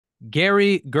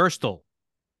Gary Gerstle,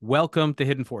 welcome to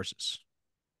Hidden Forces.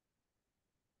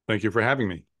 Thank you for having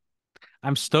me.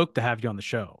 I'm stoked to have you on the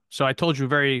show. So I told you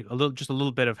just a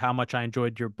little bit of how much I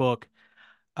enjoyed your book.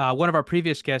 One of our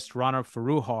previous guests, Rana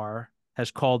Faruhar, has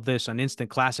called this an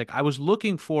instant classic. I was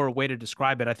looking for a way to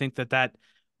describe it. I think that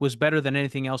was better than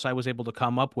anything else I was able to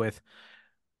come up with.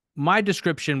 My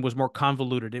description was more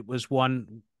convoluted. It was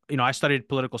one, I studied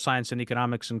political science and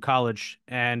economics in college,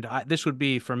 and this would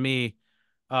be for me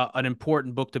an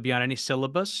important book to be on any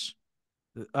syllabus,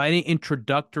 any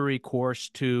introductory course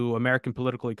to American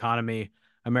political economy,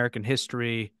 American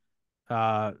history,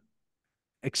 uh,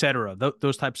 etc.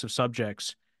 Those types of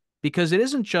subjects, because it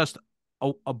isn't just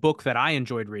a book that I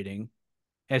enjoyed reading,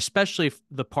 especially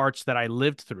the parts that I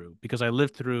lived through, because I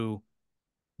lived through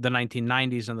the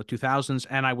 1990s and the 2000s,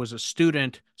 and I was a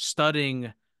student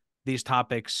studying these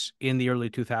topics in the early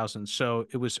 2000s. So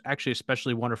it was actually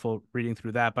especially wonderful reading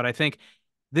through that. But I think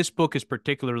this book is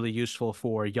particularly useful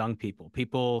for young people,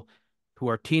 people who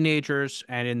are teenagers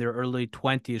and in their early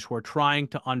 20s who are trying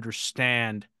to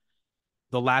understand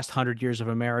the last 100 years of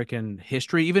American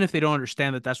history, even if they don't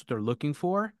understand that that's what they're looking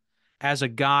for, as a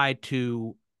guide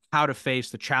to how to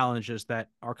face the challenges that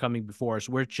are coming before us,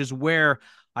 which is where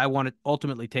I want to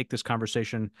ultimately take this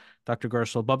conversation, Dr.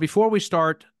 Gersel. But before we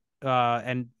start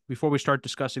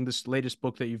discussing this latest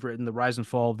book that you've written, The Rise and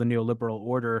Fall of the Neoliberal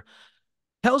Order,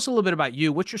 tell us a little bit about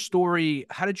you. What's your story?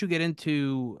 How did you get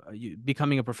into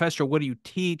becoming a professor? What do you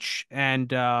teach?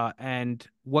 And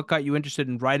what got you interested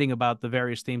in writing about the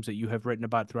various themes that you have written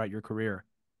about throughout your career?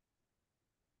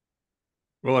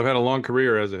 Well, I've had a long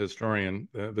career as a historian.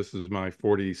 This is my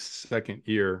 42nd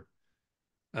year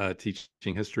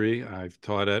teaching history. I've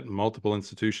taught at multiple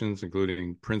institutions,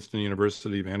 including Princeton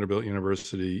University, Vanderbilt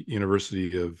University,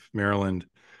 University of Maryland.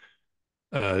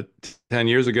 10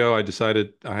 years ago, I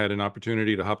decided I had an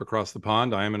opportunity to hop across the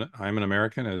pond. I'm an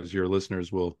American, as your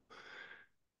listeners will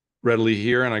readily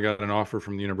hear, and I got an offer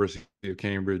from the University of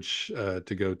Cambridge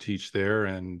to go teach there.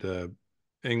 And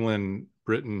England,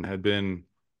 Britain had been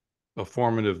a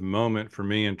formative moment for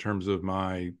me in terms of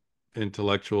my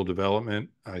intellectual development.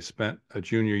 I spent a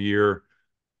junior year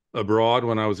abroad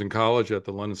when I was in college at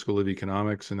the London School of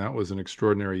Economics, and that was an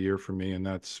extraordinary year for me. And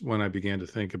that's when I began to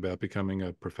think about becoming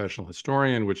a professional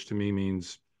historian, which to me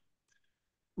means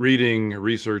reading,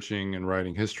 researching, and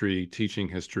writing history, teaching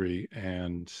history.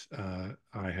 And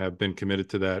I have been committed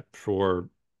to that for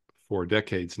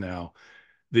decades now.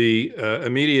 The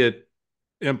immediate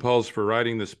impulse for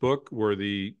writing this book were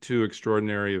the two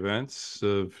extraordinary events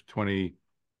of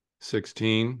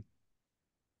 2016.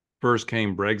 First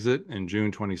came Brexit in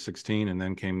June 2016, and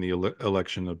then came the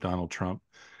election of Donald Trump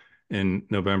in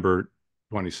November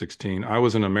 2016. I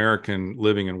was an American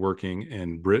living and working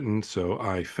in Britain, so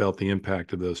I felt the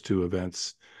impact of those two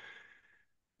events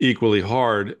equally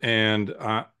hard. And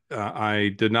I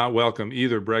did not welcome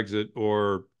either Brexit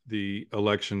or the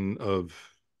election of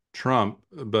Trump,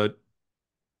 but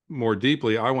more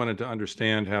deeply, I wanted to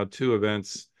understand how two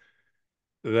events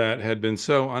that had been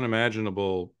so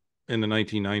unimaginable in the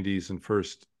 1990s and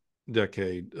first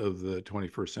decade of the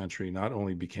 21st century not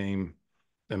only became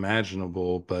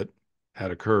imaginable, but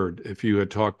had occurred. If you had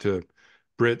talked to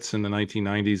Brits in the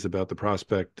 1990s about the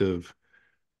prospect of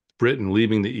Britain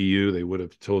leaving the EU, they would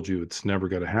have told you it's never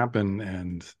going to happen.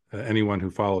 And anyone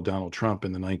who followed Donald Trump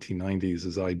in the 1990s,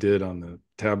 as I did on the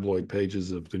tabloid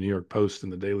pages of the New York Post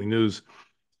and the Daily News,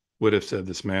 would have said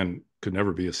this man could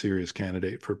never be a serious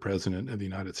candidate for president of the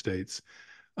United States.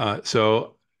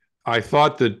 So I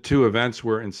thought the two events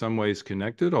were in some ways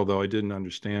connected, although I didn't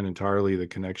understand entirely the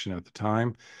connection at the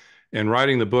time. And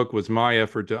writing the book was my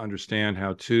effort to understand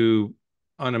how two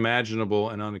unimaginable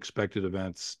and unexpected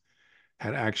events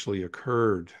had actually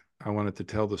occurred. I wanted to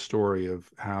tell the story of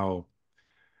how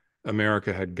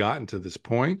America had gotten to this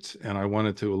point, and I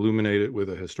wanted to illuminate it with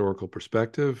a historical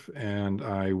perspective, and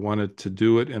I wanted to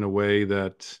do it in a way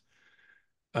that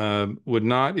would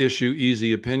not issue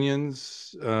easy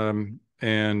opinions,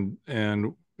 and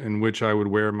in which I would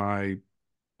wear my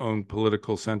own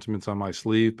political sentiments on my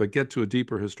sleeve, but get to a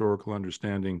deeper historical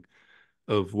understanding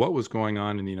of what was going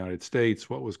on in the United States,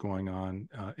 what was going on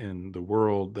in the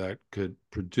world that could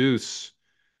produce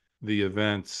the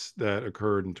events that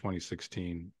occurred in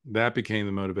 2016. That became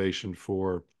the motivation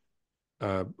for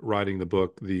writing the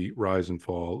book, The Rise and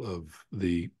Fall of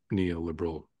the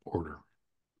Neoliberal Order.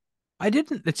 I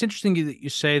didn't. It's interesting that you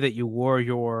say that you wore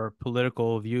your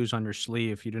political views on your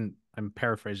sleeve. You didn't. I'm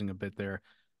paraphrasing a bit there.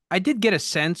 I did get a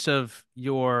sense of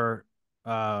your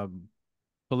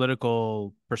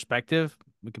political perspective.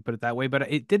 We could put it that way,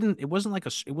 but it didn't. It wasn't like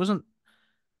a. It wasn't.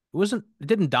 it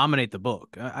didn't dominate the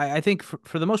book. I think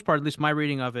for the most part, at least my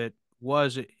reading of it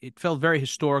was it felt very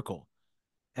historical,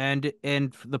 and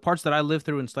the parts that I lived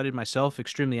through and studied myself,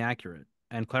 extremely accurate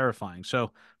and clarifying.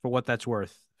 So for what that's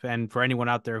worth, and for anyone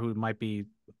out there who might be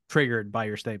triggered by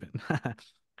your statement.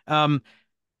 um,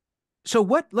 so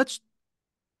what let's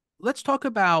talk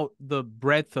about the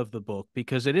breadth of the book,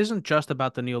 because it isn't just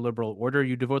about the neoliberal order.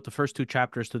 You devote the first two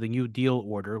chapters to the New Deal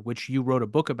order, which you wrote a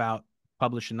book about,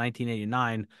 published in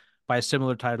 1989 by a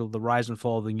similar title, The Rise and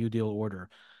Fall of the New Deal Order.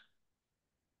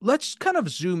 Let's kind of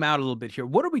zoom out a little bit here.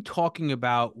 What are we talking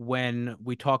about when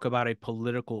we talk about a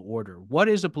political order? What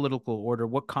is a political order?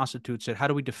 What constitutes it? How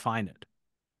do we define it?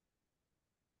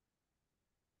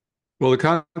 Well, the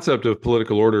concept of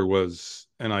political order was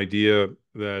an idea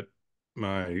that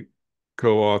my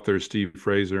co-author Steve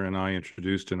Fraser and I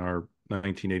introduced in our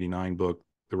 1989 book,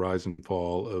 The Rise and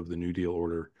Fall of the New Deal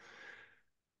Order,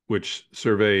 which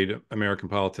surveyed American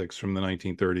politics from the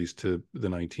 1930s to the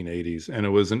 1980s. And it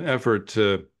was an effort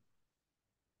to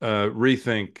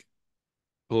rethink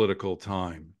political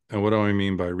time. And what do I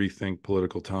mean by rethink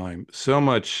political time? So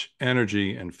much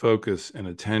energy and focus and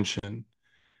attention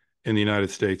in the United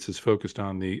States is focused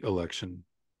on the election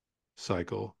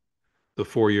cycle, the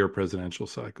 4-year presidential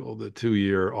cycle, the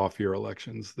 2-year off-year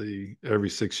elections, the every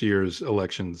 6 years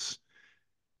elections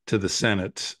to the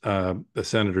Senate, the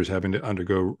senators having to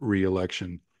undergo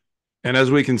re-election. And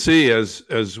as we can see,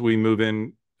 as we move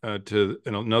in to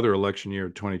another election year,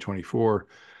 2024,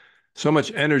 so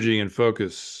much energy and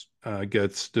focus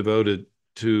gets devoted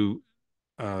to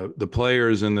the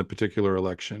players in the particular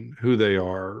election, who they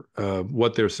are,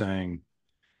 what they're saying,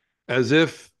 as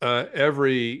if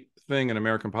everything in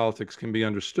American politics can be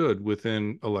understood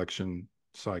within election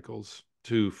cycles,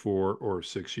 2, 4, or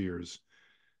 6 years.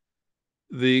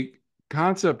 The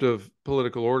concept of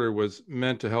political order was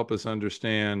meant to help us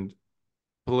understand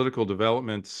political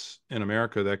developments in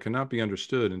America that cannot be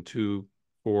understood in 2,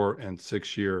 4, and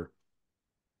 6 year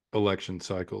election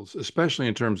cycles, especially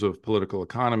in terms of political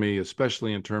economy,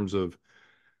 especially in terms of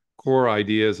core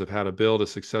ideas of how to build a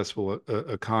successful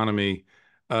economy.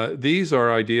 These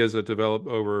are ideas that develop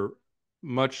over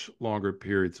much longer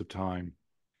periods of time.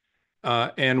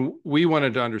 And we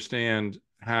wanted to understand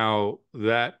how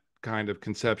that kind of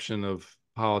conception of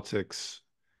politics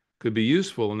could be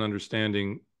useful in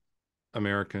understanding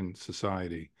American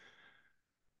society.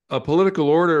 A political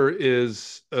order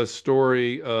is a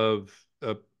story of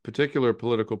a particular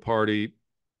political party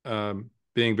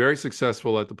being very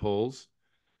successful at the polls,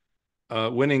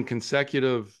 winning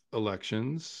consecutive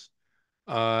elections,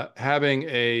 having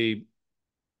a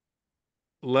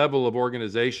level of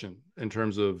organization in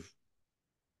terms of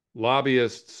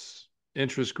lobbyists,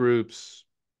 interest groups,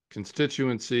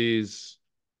 constituencies,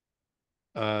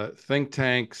 think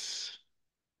tanks,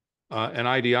 an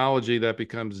ideology that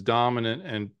becomes dominant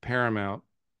and paramount.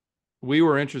 We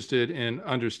were interested in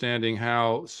understanding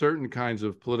how certain kinds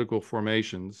of political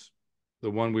formations, the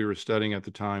one we were studying at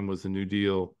the time was the New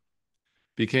Deal,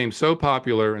 became so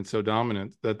popular and so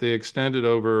dominant that they extended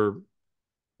over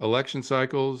election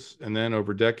cycles and then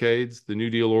over decades. The New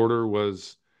Deal order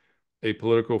was a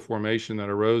political formation that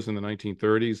arose in the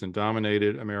 1930s and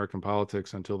dominated American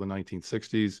politics until the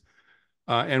 1960s.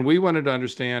 And we wanted to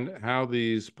understand how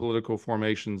these political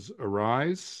formations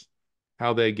arise,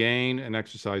 how they gain and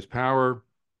exercise power,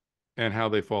 and how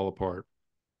they fall apart.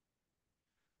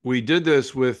 We did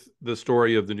this with the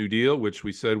story of the New Deal, which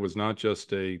we said was not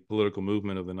just a political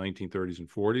movement of the 1930s and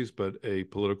 40s, but a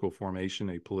political formation,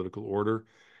 a political order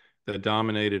that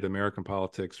dominated American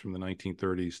politics from the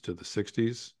 1930s to the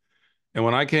 60s. And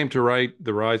when I came to write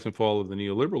The Rise and Fall of the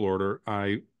Neoliberal Order,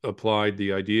 I applied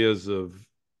the ideas of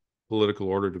political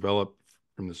order developed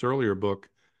from this earlier book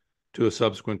to a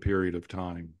subsequent period of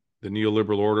time. The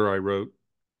neoliberal order I wrote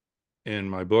in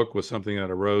my book was something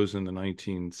that arose in the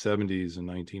 1970s and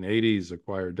 1980s,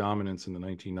 acquired dominance in the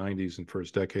 1990s and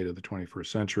first decade of the 21st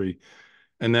century,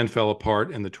 and then fell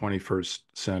apart in the 21st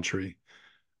century.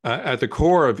 At the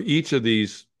core of each of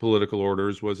these political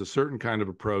orders was a certain kind of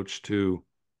approach to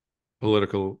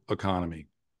political economy.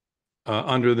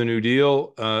 Under the New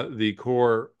Deal, the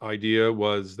core idea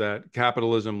was that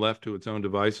capitalism left to its own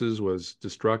devices was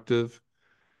destructive,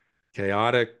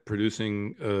 chaotic,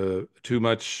 producing too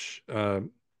much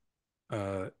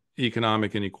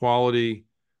economic inequality,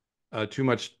 too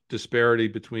much disparity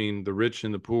between the rich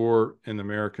and the poor in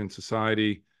American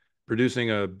society,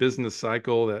 producing a business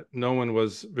cycle that no one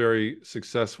was very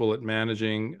successful at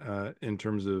managing in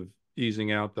terms of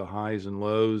easing out the highs and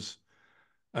lows.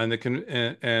 And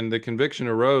the conviction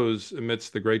arose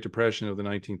amidst the Great Depression of the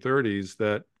 1930s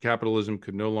that capitalism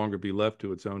could no longer be left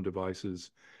to its own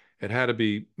devices. It had to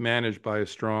be managed by a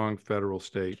strong federal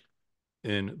state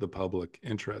in the public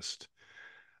interest.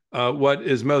 What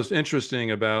is most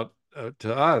interesting about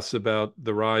to us about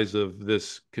the rise of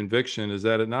this conviction is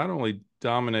that it not only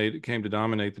came to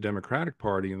dominate the Democratic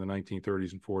Party in the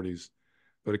 1930s and 40s,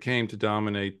 but it came to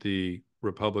dominate the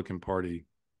Republican Party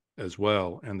as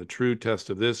well. And the true test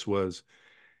of this was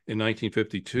in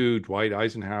 1952, Dwight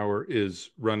Eisenhower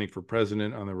is running for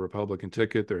president on the Republican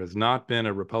ticket. There has not been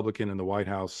a Republican in the White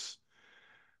House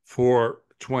for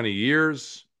 20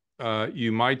 years.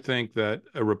 You might think that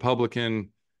a Republican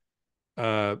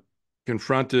uh,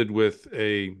 confronted with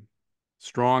a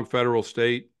strong federal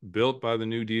state built by the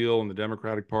New Deal and the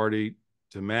Democratic Party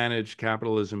to manage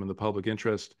capitalism in the public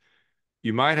interest,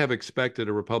 you might have expected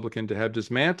a Republican to have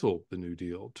dismantled the New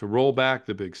Deal, to roll back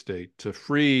the big state, to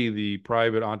free the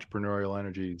private entrepreneurial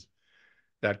energies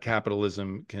that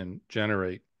capitalism can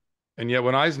generate. And yet,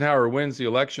 when Eisenhower wins the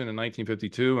election in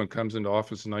 1952 and comes into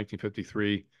office in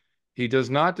 1953, he does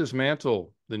not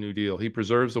dismantle the New Deal. He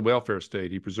preserves the welfare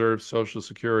state. He preserves Social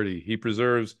Security. He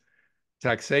preserves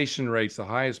taxation rates, the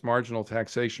highest marginal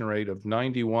taxation rate of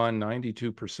 91,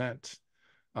 92%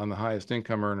 on the highest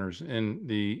income earners in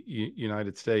the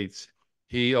United States.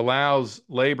 He allows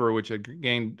labor, which had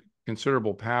gained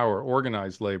considerable power,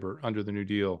 organized labor under the New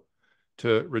Deal,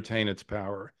 to retain its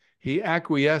power. He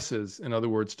acquiesces, in other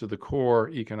words, to the core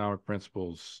economic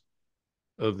principles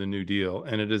of the New Deal.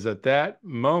 And it is at that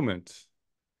moment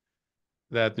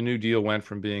that the New Deal went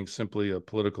from being simply a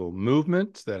political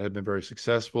movement that had been very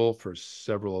successful for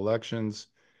several elections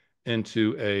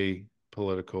into a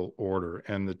political order.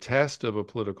 And the test of a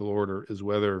political order is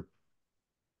whether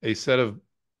a set of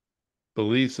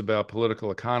beliefs about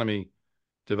political economy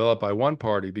developed by one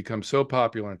party becomes so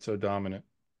popular and so dominant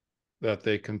that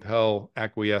they compel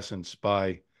acquiescence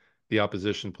by the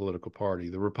opposition political party.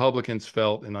 The Republicans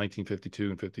felt in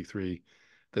 1952 and 53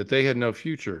 that they had no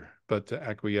future but to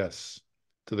acquiesce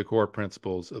to the core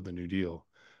principles of the New Deal.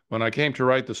 When I came to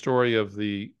write the story of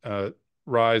the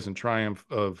rise and triumph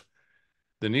of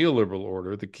the neoliberal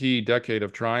order, the key decade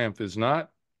of triumph is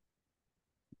not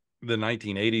the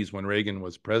 1980s when Reagan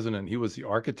was president. He was the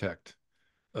architect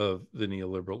of the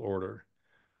neoliberal order.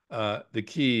 The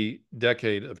key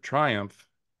decade of triumph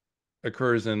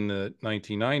occurs in the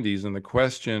 1990s, and the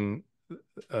question,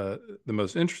 the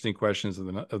most interesting questions of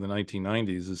the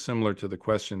 1990s is similar to the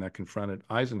question that confronted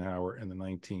Eisenhower in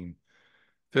the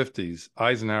 1950s.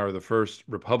 Eisenhower, the first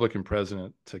Republican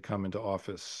president to come into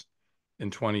office in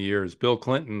 20 years. Bill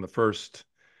Clinton, the first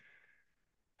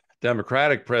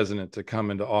Democratic president to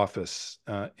come into office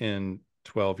in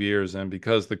 12 years. And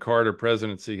because the Carter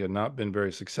presidency had not been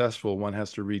very successful, one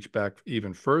has to reach back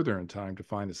even further in time to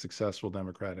find a successful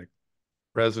Democratic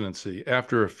presidency.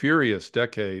 After a furious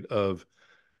decade of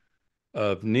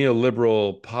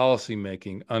neoliberal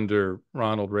policymaking under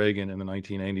Ronald Reagan in the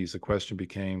 1980s, the question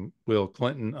became, will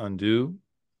Clinton undo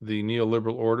the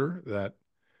neoliberal order that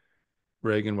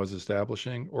Reagan was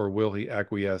establishing, or will he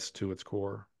acquiesce to its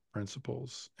core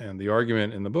principles? And the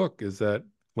argument in the book is that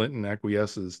Clinton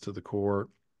acquiesces to the core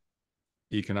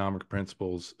economic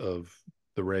principles of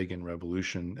the Reagan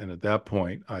Revolution. And at that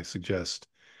point, I suggest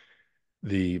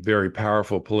the very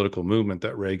powerful political movement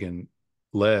that Reagan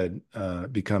led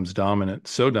becomes dominant,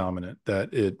 so dominant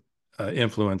that it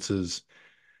influences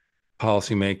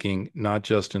policymaking, not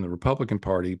just in the Republican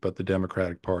Party, but the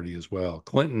Democratic Party as well.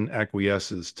 Clinton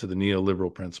acquiesces to the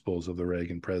neoliberal principles of the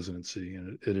Reagan presidency.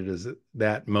 And it is at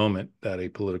that moment that a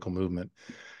political movement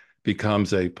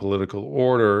becomes a political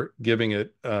order, giving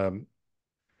it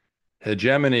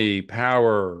hegemony,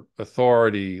 power,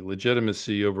 authority,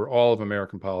 legitimacy over all of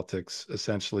American politics,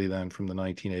 essentially then from the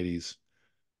 1980s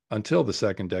until the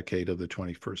second decade of the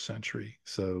 21st century.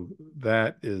 So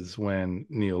that is when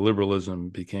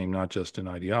neoliberalism became not just an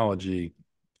ideology,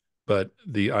 but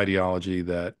the ideology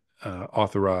that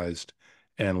authorized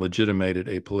and legitimated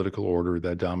a political order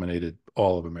that dominated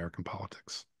all of American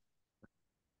politics.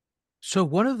 So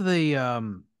one of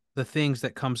the things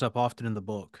that comes up often in the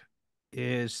book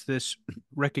is this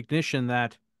recognition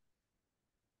that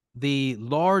the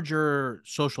larger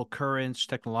social currents,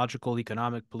 technological,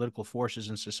 economic, political forces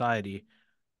in society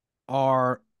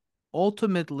are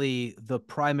ultimately the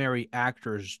primary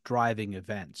actors driving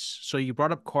events. So you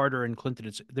brought up Carter and Clinton.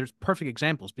 There's perfect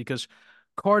examples because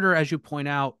Carter, as you point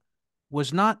out,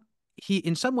 was not he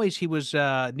in some ways he was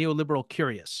neoliberal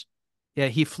curious. Yeah,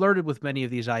 he flirted with many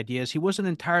of these ideas. He wasn't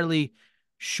entirely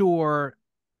sure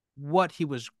what he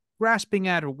was grasping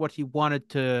at or what he wanted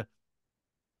to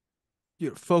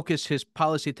focus his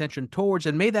policy attention towards,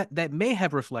 and may that may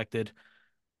have reflected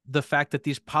the fact that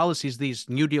these policies, these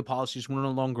New Deal policies, were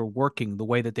no longer working the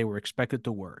way that they were expected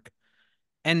to work.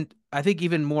 And I think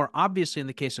even more obviously in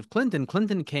the case of Clinton,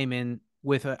 Clinton came in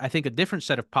with, I think, a different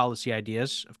set of policy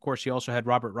ideas. Of course, he also had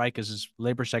Robert Reich as his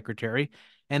labor secretary.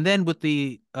 And then with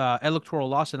the electoral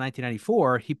loss in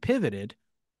 1994, he pivoted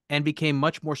and became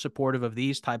much more supportive of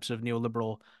these types of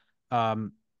neoliberal,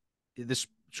 um, this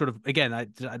sort of, again, I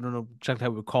don't know exactly how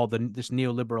we would call this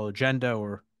neoliberal agenda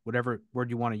or whatever word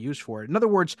you want to use for it. In other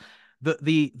words,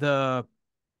 the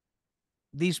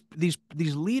these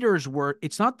leaders were,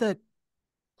 it's not that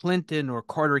Clinton or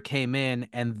Carter came in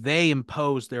and they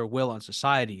imposed their will on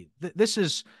society. This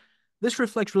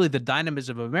reflects really the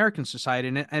dynamism of American society,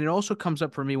 and it also comes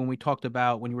up for me when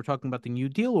you were talking about the New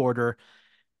Deal order,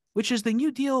 which is the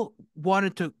New Deal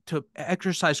wanted to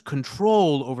exercise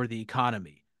control over the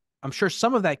economy. I'm sure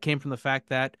some of that came from the fact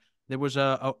that there was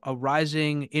a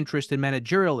rising interest in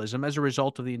managerialism as a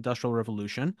result of the Industrial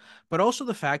Revolution, but also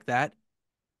the fact that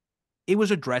it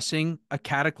was addressing a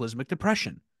cataclysmic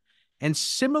depression. And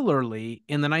similarly,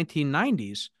 in the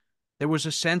 1990s, there was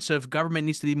a sense of government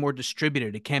needs to be more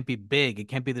distributed. It can't be big. It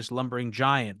can't be this lumbering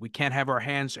giant. We can't have our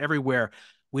hands everywhere.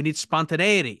 We need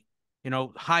spontaneity.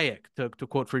 Hayek, to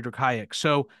quote Friedrich Hayek.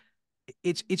 So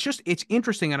it's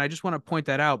interesting, and I just want to point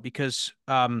that out because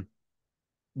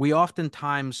we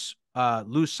oftentimes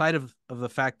lose sight of the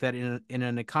fact that in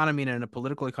an economy and in a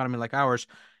political economy like ours,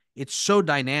 it's so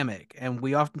dynamic, and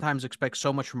we oftentimes expect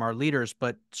so much from our leaders,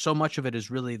 but so much of it is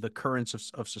really the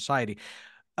currents of society.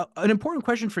 An important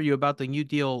question for you about the New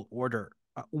Deal order.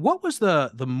 What was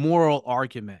the moral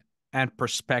argument and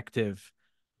perspective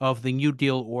of the New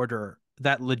Deal order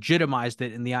that legitimized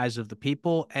it in the eyes of the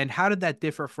people, and how did that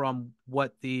differ from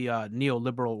what the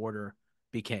neoliberal order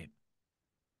became?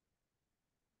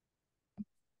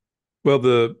 Well,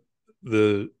 the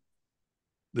the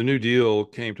New Deal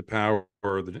came to power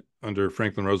under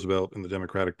Franklin Roosevelt and the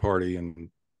Democratic Party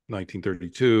in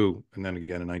 1932, and then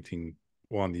again in 19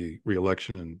 won the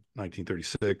re-election in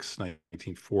 1936,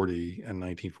 1940, and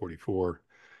 1944.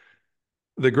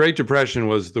 The Great Depression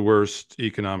was the worst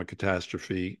economic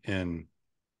catastrophe in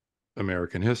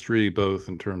American history, both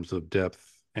in terms of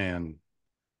depth and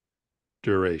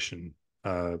duration.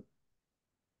 20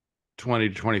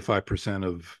 to 25%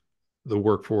 of the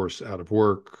workforce out of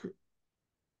work,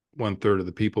 one third of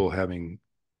the people having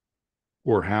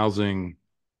poor housing,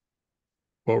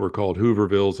 what were called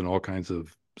Hoovervilles in all kinds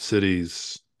of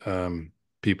cities,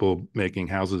 people making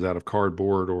houses out of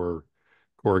cardboard or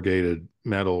corrugated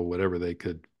metal, whatever they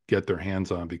could get their hands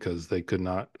on because they could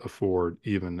not afford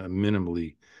even a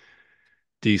minimally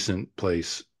decent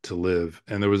place to live.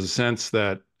 And there was a sense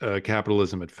that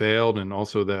capitalism had failed, and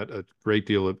also that a great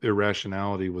deal of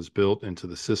irrationality was built into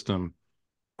the system.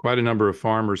 Quite a number of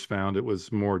farmers found it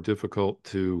was more difficult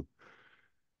to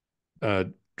uh,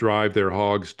 drive their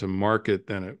hogs to market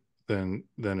than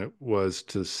it was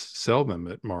to sell them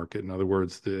at market. In other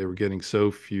words, they were getting so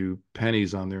few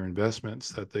pennies on their investments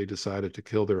that they decided to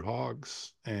kill their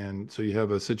hogs. And so you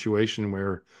have a situation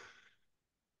where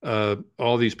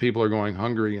all these people are going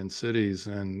hungry in cities,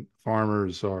 and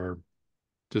farmers are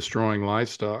destroying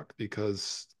livestock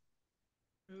because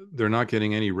they're not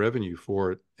getting any revenue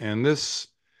for it. And this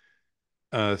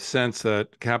sense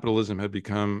that capitalism had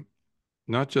become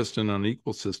not just an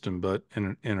unequal system, but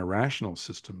an irrational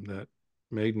system that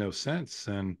made no sense.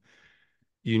 And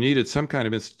you needed some kind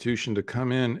of institution to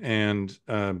come in and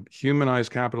humanize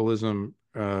capitalism,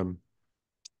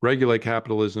 regulate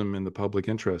capitalism in the public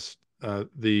interest.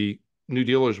 The New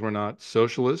Dealers were not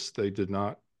socialists. They did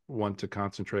not want to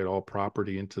concentrate all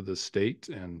property into the state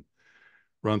and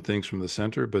run things from the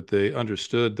center, but they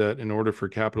understood that in order for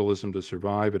capitalism to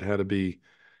survive, it had to be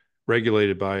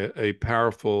regulated by a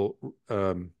powerful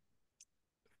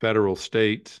federal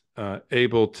state,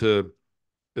 able to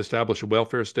establish a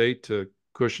welfare state to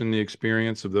cushion the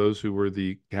experience of those who were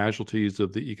the casualties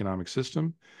of the economic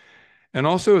system, and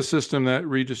also a system that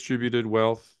redistributed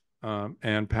wealth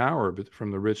and power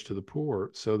from the rich to the poor,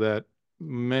 so that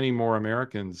many more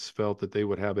Americans felt that they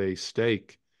would have a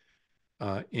stake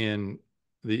in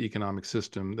the economic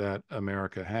system that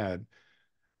America had.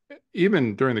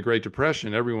 Even during the Great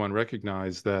Depression, everyone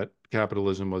recognized that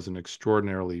capitalism was an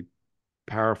extraordinarily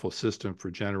powerful system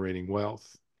for generating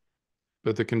wealth.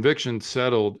 But the conviction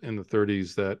settled in the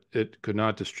 30s that it could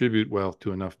not distribute wealth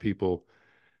to enough people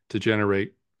to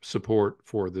generate support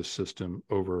for this system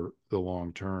over the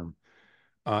long term.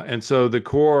 And so the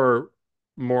core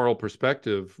moral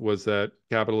perspective was that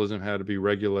capitalism had to be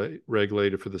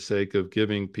regulated for the sake of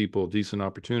giving people decent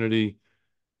opportunity,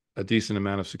 a decent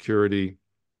amount of security,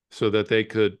 so that they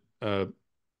could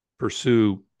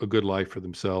pursue a good life for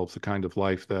themselves, the kind of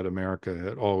life that America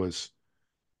had always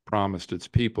promised its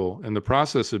people. In the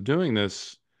process of doing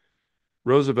this,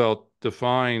 Roosevelt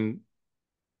defined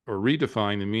or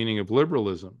redefined the meaning of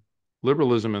liberalism.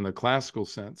 Liberalism in the classical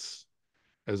sense,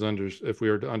 as under if we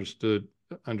are to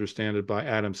understand it by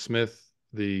Adam Smith,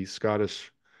 the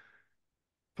Scottish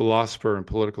philosopher and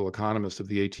political economist of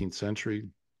the 18th century,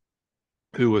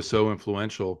 who was so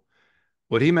influential.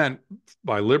 What he meant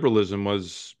by liberalism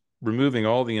was removing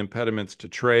all the impediments to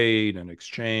trade and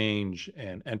exchange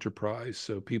and enterprise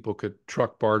so people could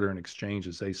truck, barter, and exchange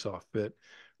as they saw fit.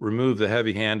 Remove the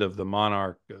heavy hand of the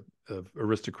monarch, of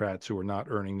aristocrats who were not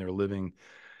earning their living.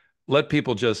 Let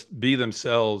people just be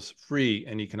themselves, free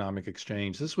in economic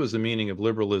exchange. This was the meaning of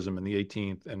liberalism in the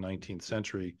 18th and 19th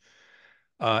century.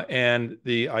 And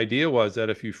the idea was that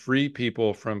if you free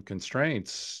people from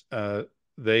constraints,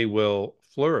 they will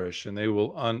flourish and they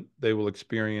will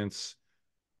experience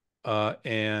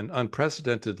an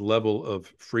unprecedented level of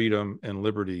freedom and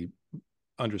liberty,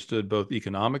 understood both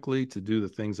economically to do the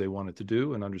things they wanted to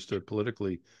do, and understood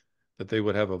politically that they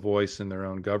would have a voice in their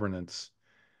own governance.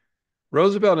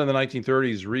 Roosevelt in the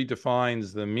 1930s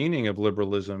redefines the meaning of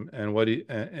liberalism,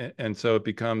 and so it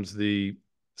becomes the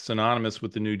synonymous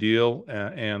with the New Deal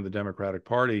and the Democratic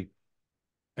Party.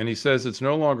 And he says it's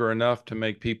no longer enough to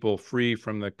make people free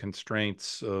from the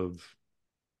constraints of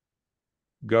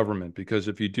government, because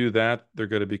if you do that, they're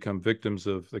going to become victims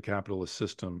of the capitalist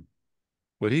system.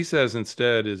 What he says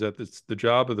instead is that it's the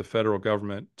job of the federal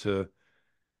government to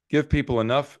give people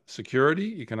enough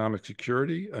security, economic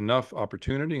security, enough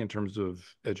opportunity in terms of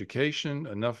education,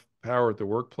 enough power at the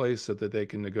workplace so that they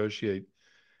can negotiate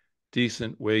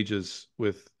decent wages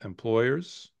with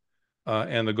employers.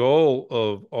 And the goal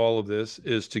of all of this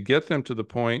is to get them to the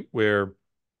point where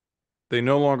they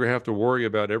no longer have to worry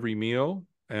about every meal,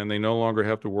 and they no longer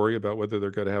have to worry about whether they're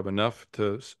going to have enough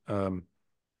to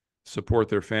support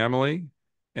their family.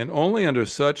 And only under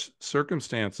such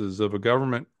circumstances of a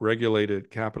government-regulated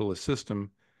capitalist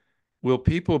system will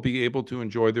people be able to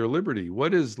enjoy their liberty.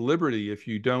 What is liberty if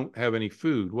you don't have any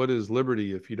food? What is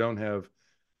liberty if you don't have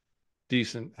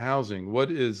decent housing? What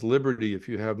is liberty if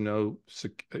you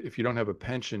don't have a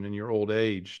pension in your old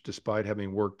age despite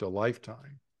having worked a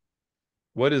lifetime?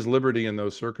 What is liberty in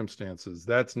those circumstances?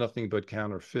 That's nothing but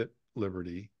counterfeit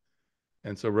liberty.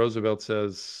 And so Roosevelt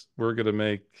says, we're going to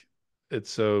make it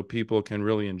so people can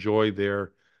really enjoy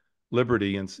their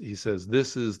liberty. And he says,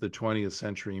 this is the 20th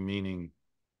century meaning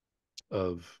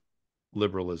of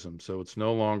liberalism. So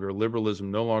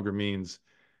liberalism no longer means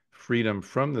freedom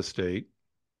from the state.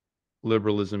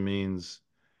 Liberalism means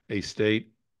a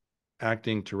state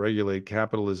acting to regulate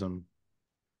capitalism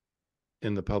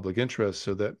in the public interest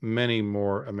so that many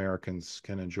more Americans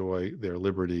can enjoy their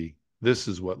liberty. This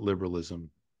is what liberalism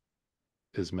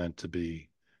is meant to be.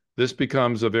 This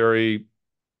becomes a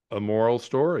moral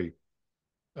story.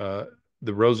 Uh,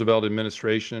 the Roosevelt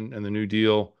administration and the New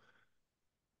Deal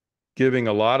giving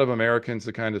a lot of Americans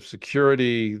the kind of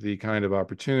security, the kind of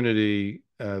opportunity,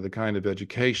 the kind of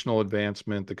educational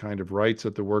advancement, the kind of rights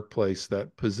at the workplace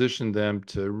that position them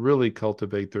to really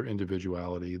cultivate their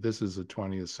individuality. This is a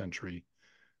 20th century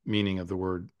meaning of the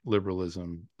word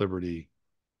liberalism, liberty,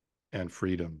 and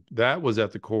freedom. That was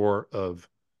at the core of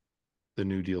the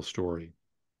New Deal story.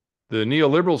 The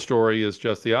neoliberal story is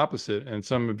just the opposite, and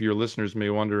some of your listeners may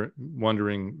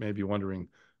maybe wondering,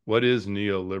 what is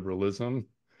neoliberalism?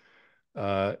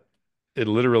 It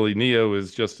literally, neo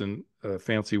is just a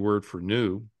fancy word for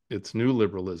new. It's new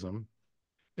liberalism.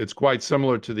 It's quite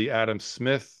similar to the Adam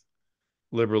Smith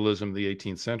liberalism of the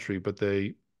 18th century, but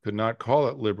they could not call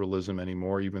it liberalism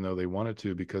anymore, even though they wanted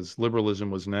to, because liberalism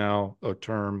was now a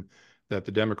term that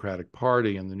the Democratic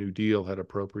Party and the New Deal had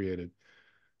appropriated.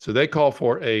 So they call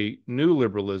for a new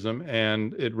liberalism,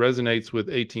 and it resonates with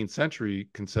 18th century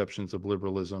conceptions of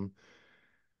liberalism.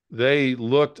 They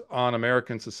looked on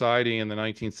American society in the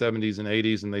 1970s and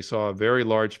 80s, and they saw a very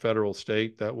large federal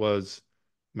state that was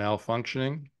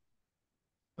malfunctioning,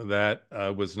 that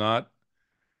was not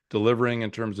delivering in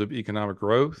terms of economic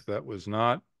growth, that was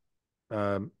not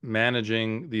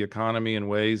managing the economy in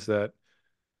ways that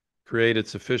created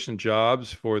sufficient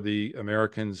jobs for the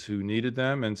Americans who needed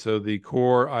them. And so the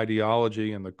core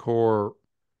ideology and the core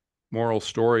moral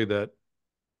story that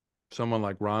someone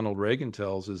like Ronald Reagan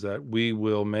tells is that we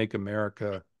will make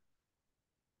America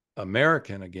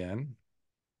American again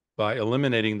by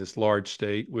eliminating this large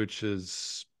state, which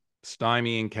is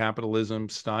stymieing capitalism,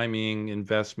 stymieing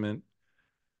investment,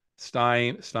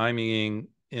 stymieing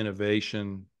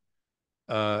innovation.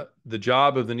 The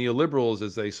job of the neoliberals,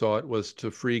 as they saw it, was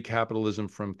to free capitalism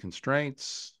from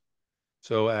constraints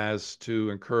so as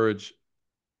to encourage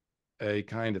a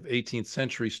kind of 18th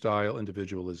century style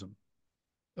individualism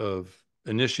of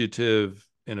initiative,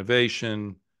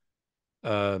 innovation,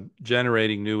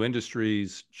 generating new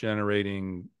industries,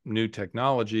 generating new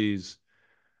technologies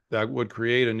that would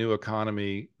create a new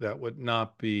economy that would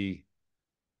not be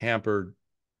hampered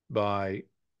by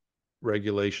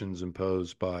regulations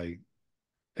imposed by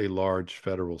a large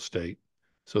federal state.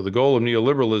 So the goal of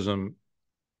neoliberalism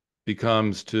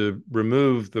becomes to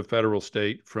remove the federal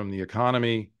state from the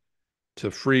economy,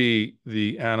 to free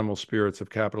the animal spirits of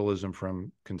capitalism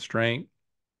from constraint,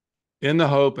 in the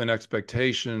hope and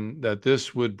expectation that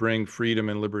this would bring freedom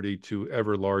and liberty to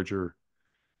ever larger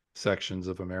sections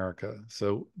of America.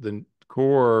 So the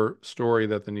core story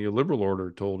that the neoliberal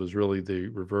order told is really the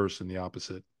reverse and the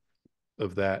opposite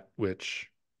of that which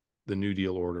the New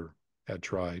Deal order had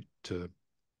tried to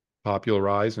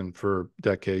popularize and for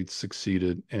decades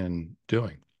succeeded in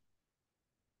doing.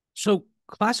 So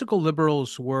classical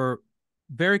liberals were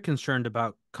very concerned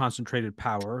about concentrated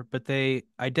power, but they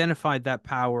identified that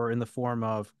power in the form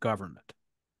of government.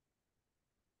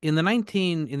 In the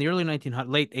early 1900s,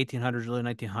 late 1800s, early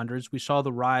 1900s, we saw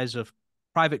the rise of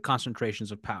private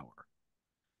concentrations of power.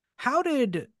 How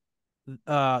did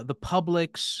the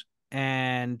public's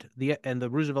and the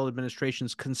Roosevelt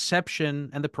administration's conception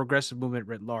and the progressive movement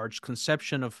writ large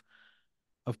conception of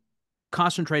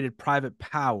concentrated private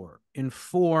power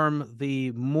inform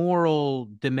the moral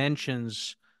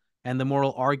dimensions and the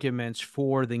moral arguments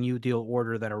for the New Deal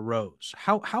order that arose?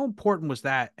 How important was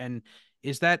that, and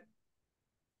is that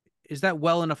is that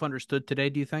well enough understood today,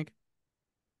 do you think?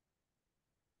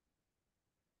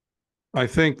 I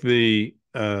think the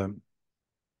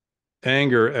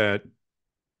anger at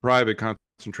private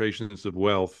concentrations of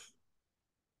wealth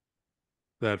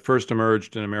that first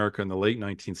emerged in America in the late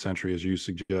 19th century, as you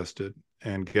suggested,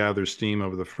 and gathered steam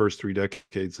over the first 3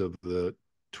 decades of the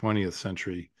 20th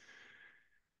century,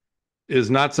 is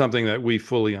not something that we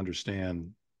fully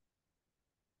understand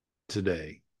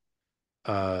today.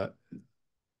 Uh,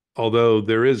 Although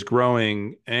there is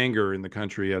growing anger in the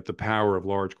country at the power of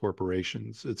large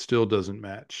corporations, it still doesn't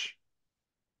match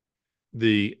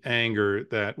the anger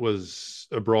that was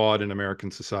abroad in American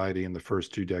society in the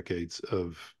first 2 decades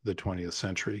of the 20th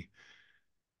century.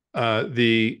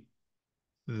 The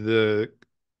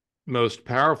most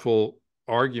powerful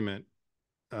argument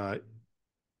uh,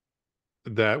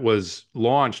 that was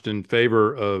launched in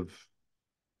favor of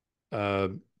uh,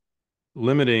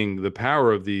 limiting the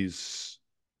power of these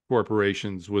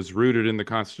corporations was rooted in the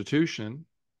Constitution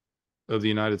of the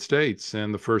United States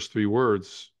and the first 3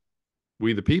 words,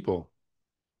 "We the people."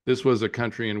 This was a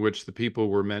country in which the people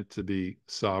were meant to be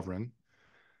sovereign,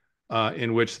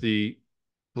 in which the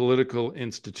political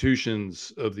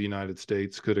institutions of the United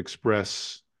States could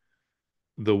express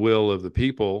the will of the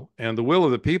people. And the will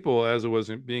of the people, as it was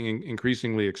being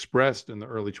increasingly expressed in the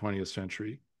early 20th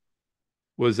century,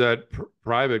 was that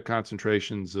private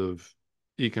concentrations of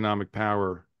economic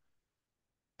power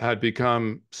had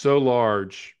become so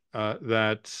large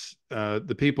that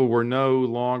the people were no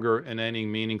longer in any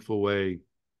meaningful way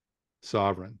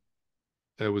sovereign.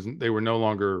 They were no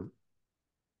longer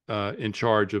in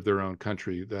charge of their own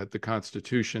country, that the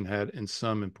Constitution had in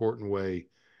some important way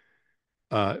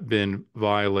been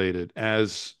violated,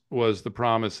 as was the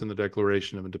promise in the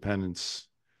Declaration of Independence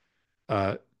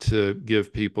to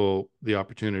give people the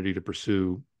opportunity to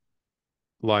pursue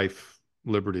life,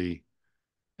 liberty,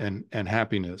 and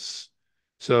happiness.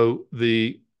 So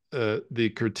the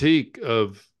critique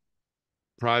of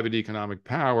private economic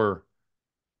power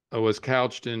was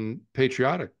couched in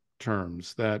patriotic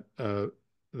terms, that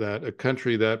a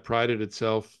country that prided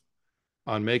itself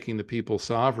on making the people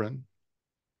sovereign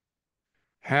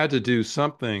had to do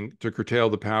something to curtail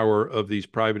the power of these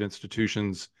private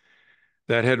institutions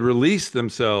that had released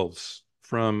themselves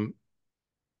from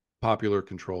popular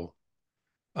control.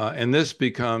 And this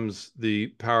becomes the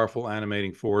powerful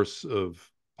animating force of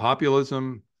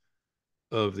populism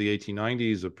of the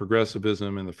 1890s, of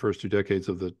progressivism in the first 2 decades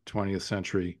of the 20th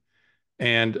century,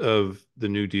 and of the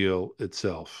New Deal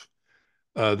itself.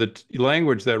 The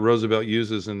language that Roosevelt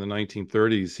uses in the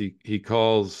 1930s, he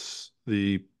calls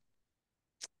the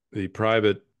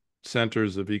private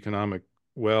centers of economic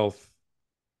wealth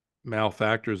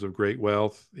malefactors of great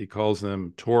wealth. He calls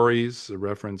them Tories, a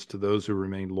reference to those who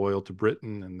remained loyal to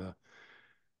Britain in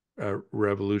the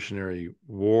Revolutionary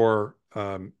War.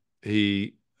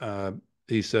 He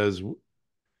he says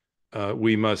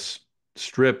we must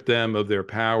strip them of their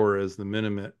power as the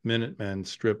Minutemen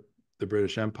stripped the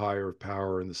British Empire of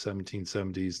power in the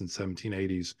 1770s and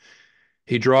 1780s.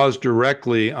 He draws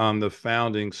directly on the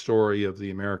founding story of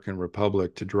the American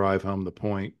Republic to drive home the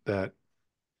point that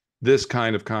this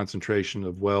kind of concentration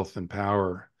of wealth and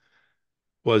power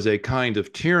was a kind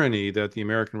of tyranny that the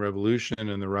American Revolution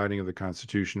and the writing of the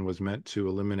Constitution was meant to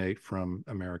eliminate from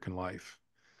American life.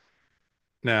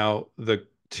 Now, the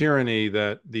tyranny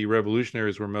that the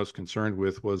revolutionaries were most concerned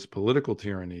with was political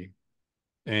tyranny.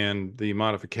 And the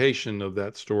modification of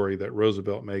that story that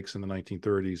Roosevelt makes in the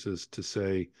 1930s is to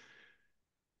say,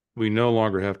 we no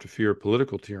longer have to fear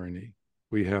political tyranny.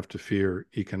 We have to fear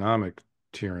economic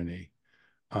tyranny.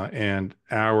 And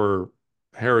our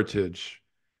heritage,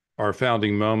 our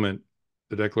founding moment,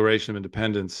 the Declaration of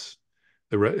Independence,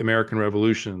 the American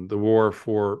Revolution, the war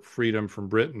for freedom from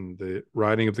Britain, the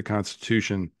writing of the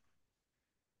Constitution,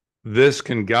 this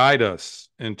can guide us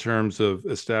in terms of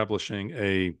establishing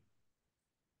a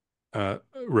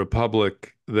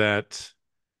republic that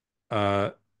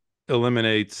uh,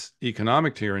 eliminates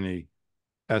economic tyranny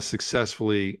as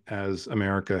successfully as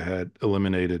America had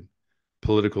eliminated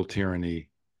political tyranny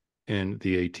in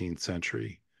the 18th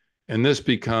century. And this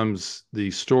becomes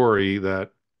the story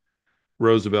that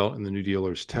Roosevelt and the New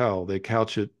Dealers tell. They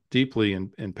couch it deeply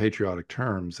in patriotic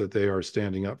terms, that they are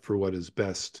standing up for what is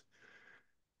best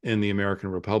in the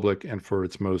American Republic and for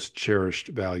its most cherished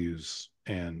values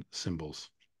and symbols.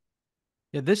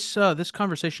 Yeah, this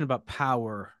conversation about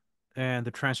power and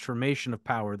the transformation of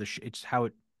power, it's how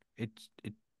it it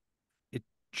it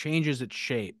changes its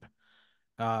shape.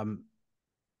 Um,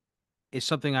 is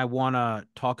something I want to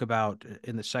talk about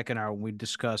in the second hour when we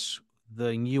discuss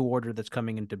the new order that's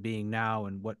coming into being now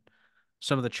and what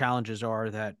some of the challenges are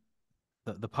that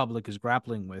the public is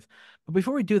grappling with. But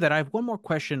before we do that, I have one more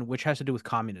question which has to do with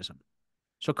communism.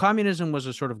 So communism was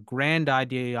a sort of grand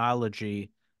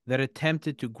ideology that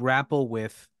attempted to grapple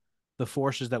with the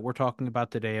forces that we're talking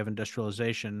about today of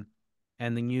industrialization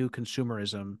and the new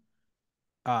consumerism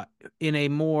uh, in a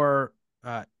more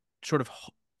sort of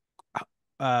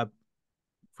uh,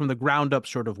 from the ground up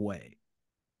sort of way.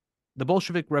 The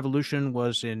Bolshevik Revolution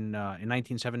was in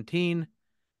 1917,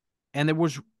 and there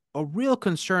was a real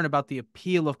concern about the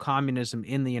appeal of communism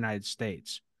in the United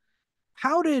States.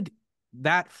 How did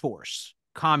that force,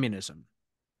 communism,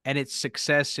 and its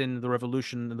success in the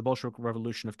revolution, in the Bolshevik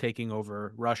Revolution of taking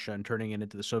over Russia and turning it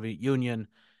into the Soviet Union,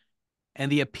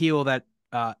 and the appeal that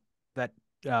that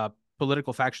uh,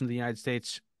 political faction of the United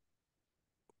States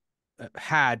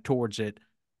had towards it,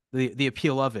 the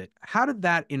appeal of it. How did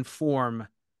that inform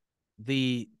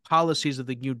the policies of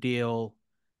the New Deal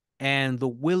and the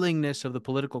willingness of the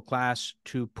political class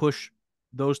to push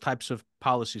those types of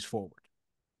policies forward?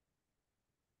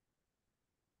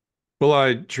 Well,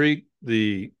 I treat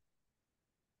the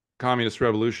communist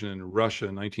revolution in Russia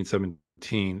in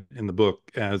 1917 in the book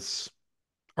as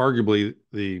arguably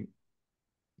the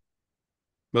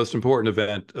most important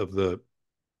event of the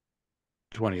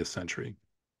 20th century.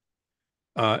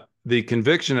 The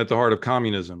conviction at the heart of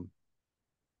communism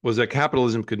was that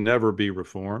capitalism could never be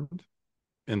reformed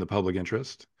in the public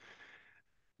interest,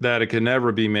 that it could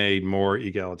never be made more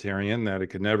egalitarian, that it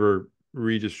could never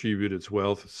redistribute its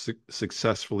wealth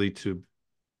successfully to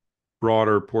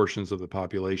broader portions of the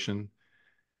population,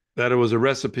 that it was a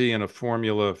recipe and a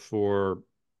formula for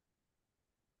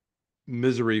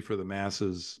misery for the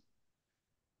masses,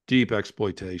 deep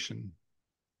exploitation.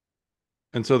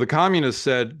 And so the communists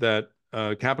said that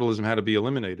capitalism had to be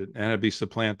eliminated and had to be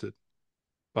supplanted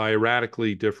by a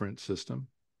radically different system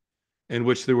in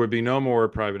which there would be no more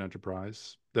private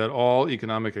enterprise, that all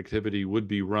economic activity would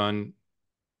be run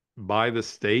by the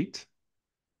state,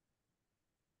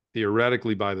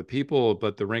 theoretically by the people,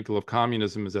 but the wrinkle of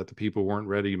communism is that the people weren't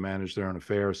ready to manage their own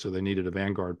affairs, so they needed a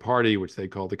vanguard party, which they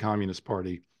called the Communist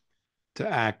Party, to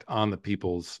act on the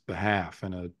people's behalf.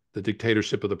 And the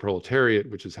dictatorship of the proletariat,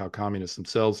 which is how communists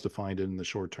themselves defined it in the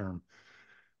short term,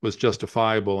 was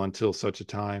justifiable until such a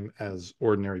time as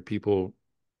ordinary people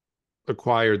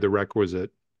acquired the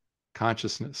requisite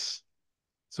consciousness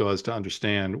so as to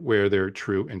understand where their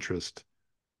true interest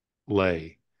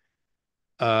lay.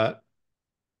 Uh,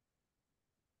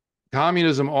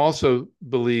 Communism also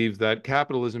believed that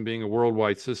capitalism, being a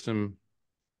worldwide system,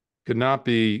 could not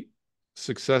be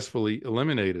successfully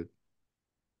eliminated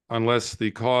unless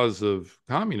the cause of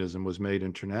communism was made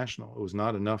international. It was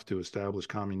not enough to establish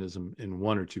communism in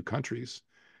one or two countries.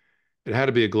 It had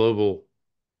to be a global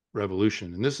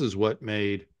revolution. And this is what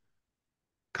made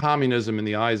communism in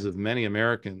the eyes of many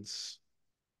Americans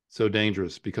so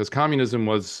dangerous, because communism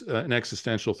was an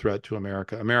existential threat to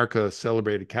America. America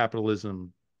celebrated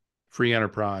capitalism, free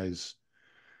enterprise,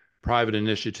 private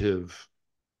initiative,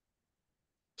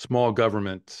 small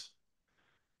government,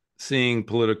 seeing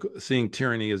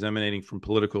tyranny as emanating from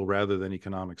political rather than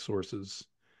economic sources.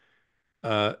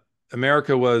 Uh,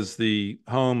 America was the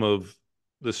home of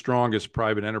the strongest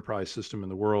private enterprise system in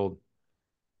the world,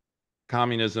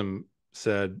 communism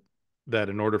said that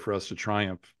in order for us to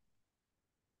triumph,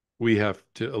 we have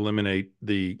to eliminate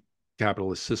the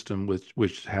capitalist system,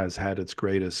 which has had its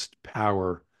greatest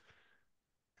power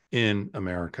in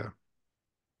America.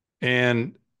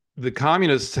 And the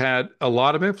communists had a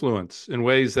lot of influence in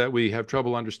ways that we have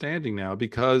trouble understanding now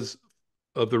because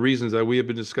of the reasons that we have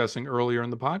been discussing earlier in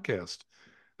the podcast.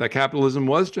 That capitalism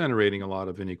was generating a lot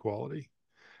of inequality,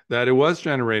 that it was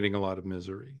generating a lot of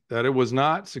misery, that it was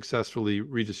not successfully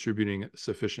redistributing a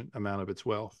sufficient amount of its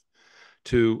wealth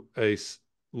to a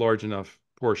large enough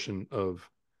portion of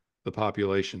the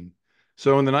population.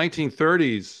 So in the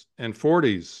 1930s and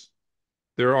 40s,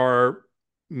 there are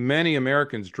many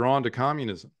Americans drawn to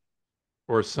communism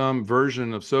or some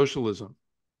version of socialism,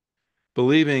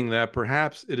 believing that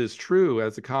perhaps it is true,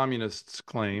 as the communists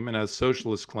claim and as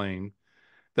socialists claim,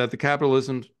 that the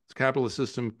capitalist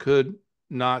system could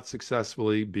not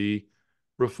successfully be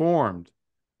reformed,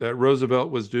 that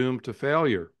Roosevelt was doomed to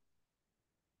failure.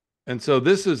 And so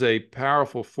this is a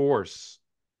powerful force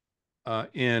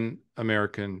in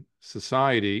American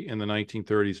society in the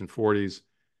 1930s and 40s.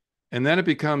 And then it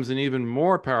becomes an even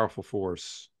more powerful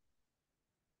force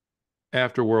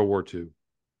after World War II,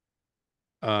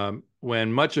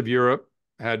 when much of Europe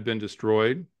had been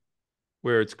destroyed,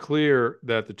 where it's clear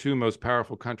that the two most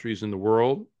powerful countries in the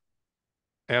world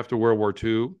after World War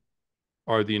II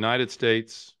are the United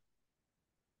States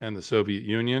and the Soviet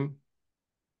Union.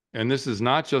 And this is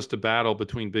not just a battle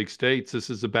between big states, this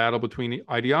is a battle between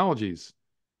ideologies,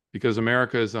 because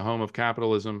America is the home of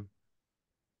capitalism,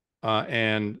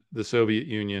 and the Soviet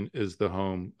Union is the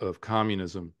home of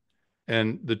communism.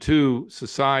 And the two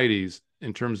societies,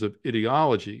 in terms of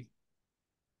ideology,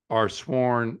 are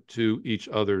sworn to each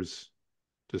other's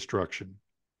destruction.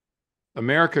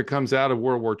 America comes out of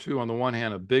World War II, on the one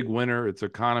hand, a big winner. Its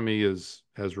economy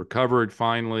has recovered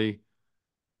finally.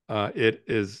 It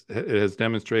has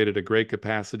demonstrated a great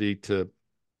capacity to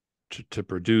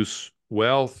produce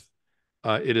wealth.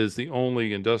 It is the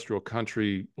only industrial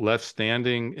country left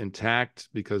standing intact,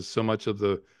 because so much of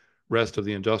the rest of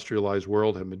the industrialized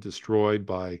world had been destroyed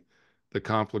by the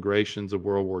conflagrations of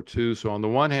World War II. So on the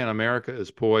one hand, America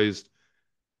is poised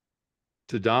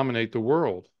to dominate the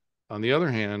world. On the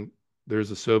other hand, there's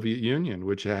the Soviet Union,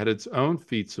 which had its own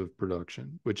feats of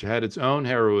production, which had its own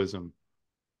heroism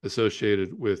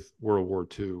associated with World War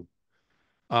II,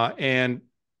 and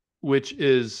which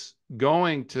is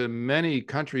going to many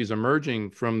countries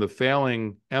emerging from the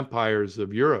failing empires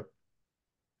of Europe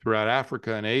throughout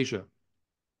Africa and Asia.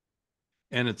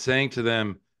 And it's saying to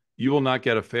them, you will not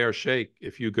get a fair shake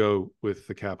if you go with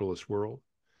the capitalist world.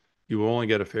 You will only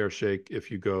get a fair shake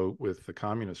if you go with the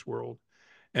communist world.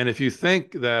 And if you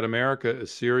think that America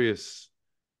is serious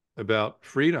about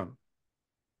freedom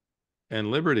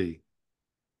and liberty,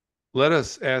 we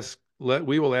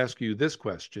will ask you this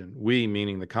question, we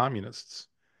meaning the communists.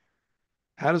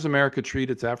 How does America treat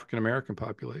its African American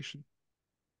population?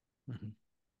 Mm-hmm.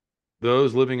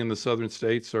 Those living in the southern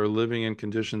states are living in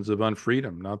conditions of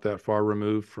unfreedom, not that far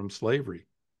removed from slavery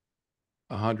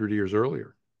 100 years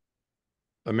earlier.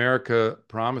 America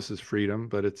promises freedom,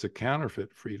 but it's a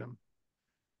counterfeit freedom.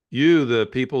 You, the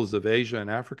peoples of Asia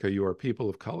and Africa, you are people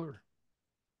of color.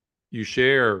 You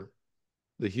share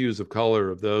the hues of color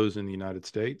of those in the United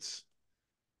States.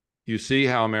 You see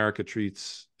how America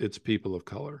treats its people of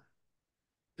color.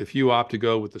 If you opt to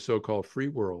go with the so-called free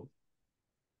world,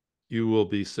 you will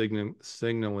be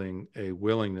signaling a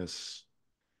willingness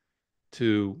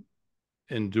to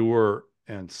endure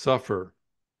and suffer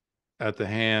at the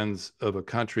hands of a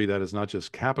country that is not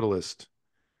just capitalist,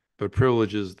 but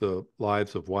privileges the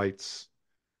lives of whites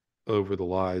over the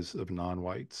lives of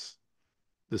non-whites.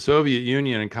 The Soviet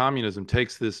Union and communism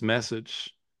takes this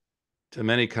message to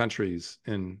many countries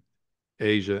in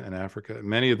Asia and Africa.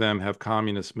 Many of them have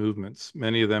communist movements.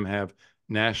 Many of them have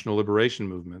national liberation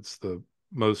movements. The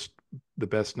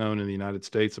best known in the United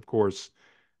States, of course,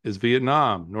 is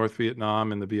Vietnam, North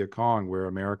Vietnam and the Viet Cong, where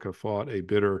America fought a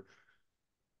bitter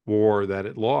war that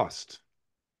it lost.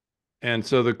 And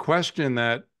so the question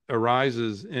that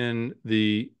arises in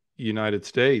the United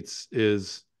States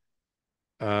is,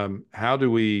 how do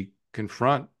we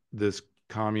confront this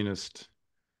communist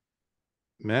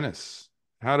menace?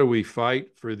 How do we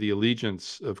fight for the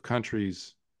allegiance of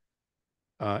countries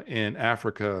in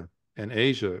Africa and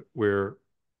Asia where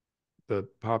the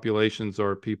populations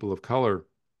are people of color?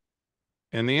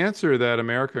 And the answer that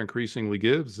America increasingly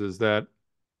gives is that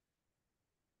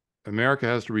America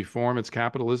has to reform its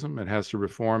capitalism. It has to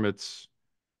reform its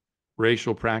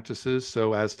racial practices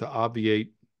so as to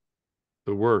obviate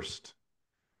the worst.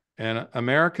 And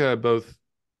America, both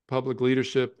public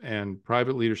leadership and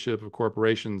private leadership of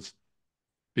corporations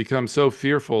become so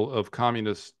fearful of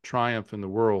communist triumph in the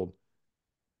world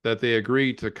that they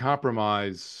agree to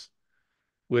compromise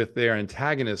with their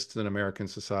antagonists in American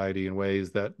society in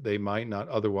ways that they might not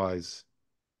otherwise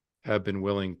have been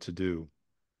willing to do.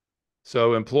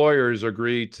 So employers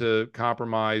agree to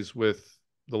compromise with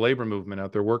the labor movement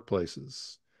at their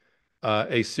workplaces.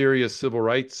 A serious civil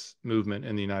rights movement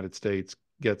in the United States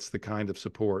gets the kind of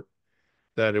support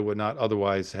that it would not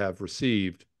otherwise have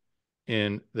received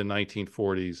in the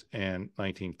 1940s and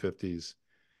 1950s.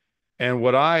 And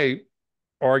what I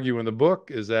argue in the book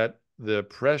is that the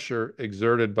pressure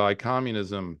exerted by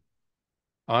communism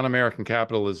on American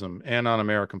capitalism and on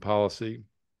American policy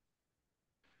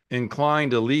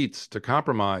inclined elites to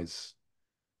compromise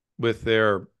with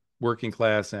their working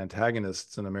class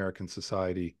antagonists in American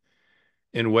society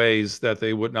in ways that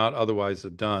they would not otherwise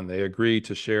have done. They agreed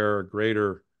to share a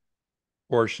greater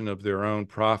portion of their own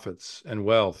profits and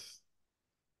wealth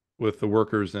with the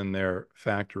workers in their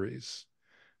factories.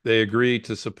 They agreed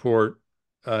to support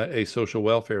a social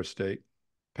welfare state,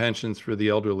 pensions for the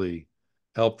elderly,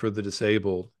 help for the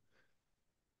disabled,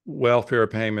 welfare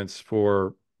payments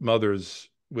for mothers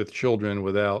with children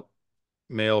without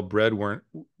male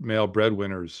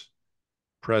breadwinners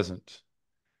present.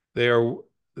 They are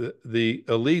the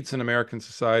elites in American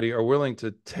society are willing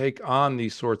to take on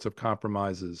these sorts of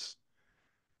compromises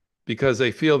because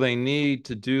they feel they need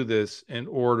to do this in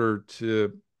order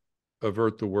to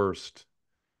avert the worst,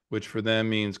 which for them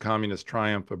means communist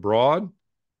triumph abroad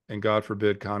and, God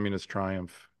forbid, communist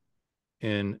triumph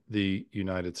in the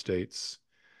United States.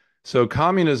 So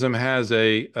communism has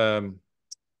a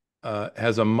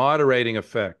moderating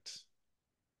effect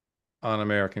on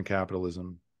American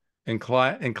capitalism,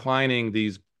 inclining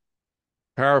these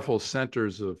powerful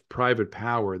centers of private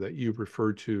power that you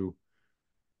referred to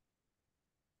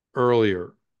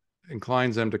earlier,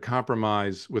 inclines them to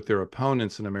compromise with their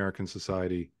opponents in American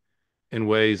society in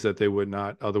ways that they would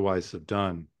not otherwise have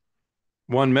done.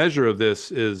 One measure of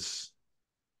this is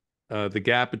the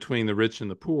gap between the rich and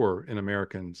the poor in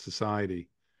American society.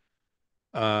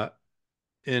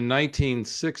 In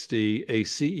 1960, a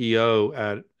CEO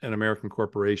at an American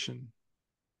corporation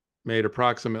made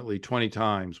approximately 20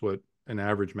 times what an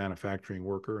average manufacturing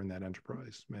worker in that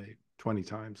enterprise made, 20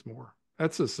 times more.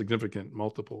 That's a significant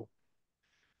multiple.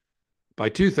 By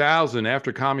 2000,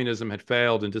 after communism had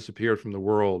failed and disappeared from the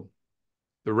world,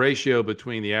 the ratio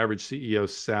between the average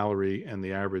CEO's salary and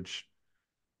the average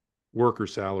worker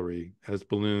salary has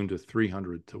ballooned to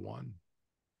 300 to 1.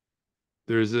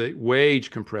 There's a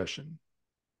wage compression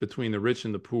between the rich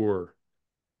and the poor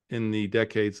in the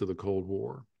decades of the Cold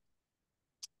War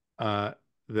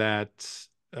that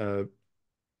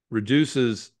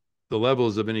reduces the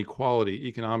levels of inequality,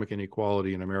 economic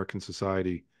inequality in American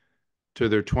society to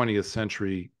their 20th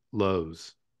century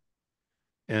lows.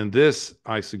 And this,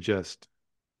 I suggest,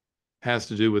 has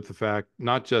to do with the fact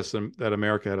not just that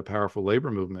America had a powerful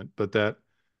labor movement, but that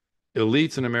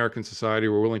elites in American society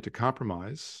were willing to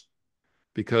compromise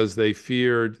because they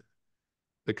feared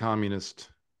the communist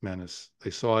menace.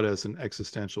 They saw it as an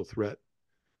existential threat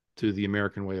to the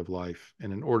American way of life.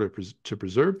 And in order to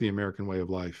preserve the American way of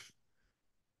life,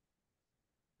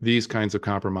 these kinds of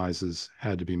compromises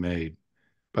had to be made.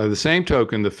 By the same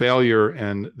token, the failure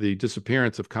and the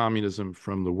disappearance of communism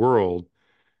from the world,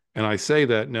 and I say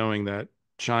that knowing that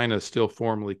China still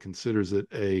formally considers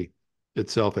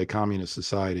itself a communist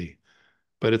society,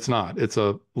 but it's not. It's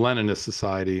a Leninist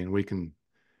society, and we can,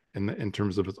 in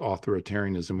terms of its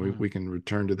authoritarianism, we can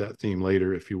return to that theme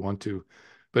later if you want to.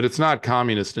 But it's not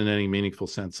communist in any meaningful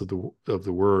sense of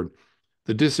the word.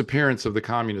 The disappearance of the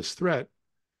communist threat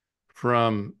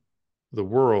from the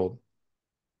world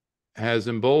has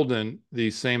emboldened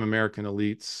these same American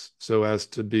elites so as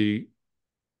to be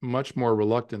much more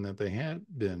reluctant than they had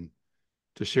been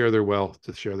to share their wealth,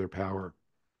 to share their power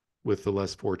with the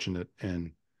less fortunate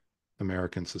in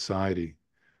American society.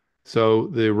 So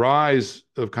the rise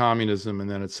of communism and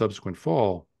then its subsequent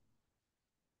fall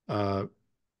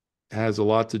has a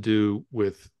lot to do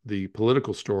with the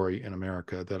political story in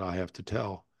America that I have to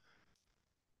tell.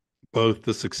 Both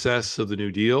the success of the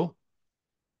New Deal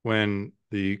when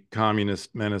the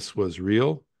communist menace was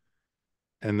real,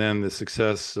 and then the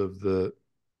success of the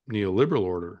neoliberal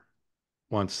order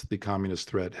once the communist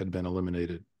threat had been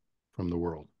eliminated from the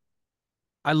world.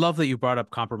 I love that you brought up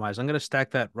compromise. I'm going to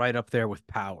stack that right up there with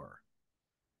power.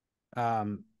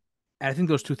 And I think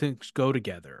those two things go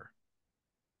together.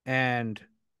 And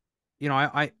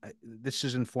this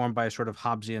is informed by a sort of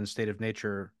Hobbesian state of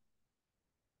nature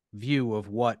view of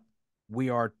what we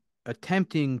are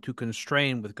attempting to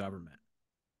constrain with government.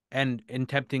 and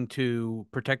attempting to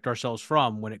protect ourselves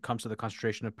from when it comes to the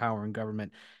concentration of power in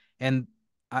government. And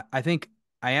I think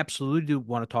I absolutely do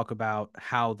want to talk about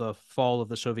how the fall of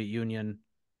the Soviet Union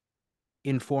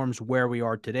informs where we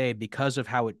are today because of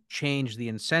how it changed the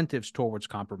incentives towards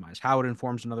compromise, how it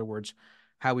informs, in other words,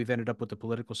 how we've ended up with the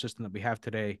political system that we have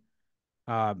today,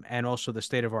 and also the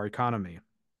state of our economy.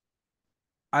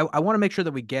 I want to make sure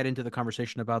that we get into the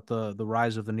conversation about the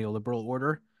rise of the neoliberal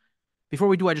order. Before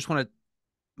we do, I just want to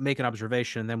make an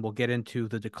observation, and then we'll get into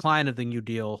the decline of the New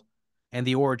Deal and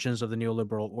the origins of the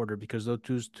neoliberal order, because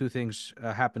those two things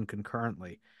happen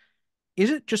concurrently. Is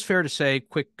it just fair to say,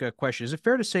 quick question, is it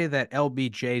fair to say that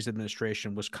LBJ's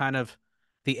administration was kind of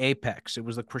the apex? It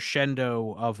was the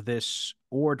crescendo of this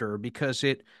order because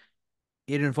it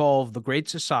involved the Great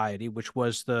Society, which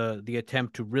was the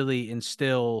attempt to really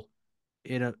instill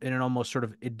in an almost sort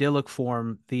of idyllic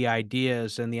form the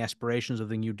ideas and the aspirations of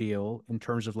the New Deal in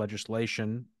terms of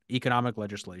legislation, economic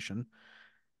legislation,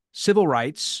 civil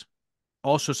rights,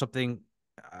 also something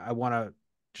I want to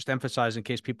just emphasize in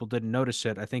case people didn't notice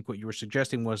it. I think what you were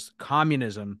suggesting was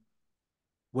communism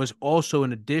was also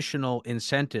an additional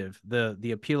incentive.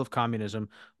 The appeal of communism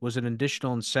was an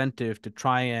additional incentive to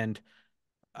try and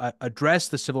address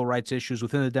the civil rights issues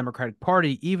within the Democratic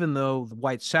Party, even though the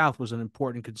white South was an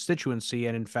important constituency.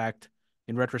 And in fact,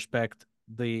 in retrospect,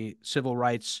 the civil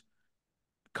rights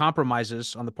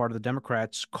compromises on the part of the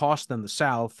Democrats cost them the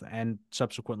South and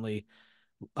subsequently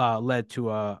led to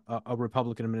a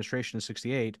Republican administration in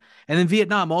 68. And then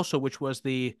Vietnam also, which was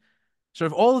the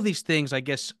sort of all of these things. I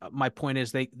guess my point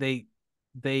is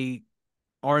they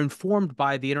are informed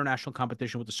by the international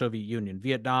competition with the Soviet Union,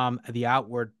 Vietnam, the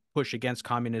outward push against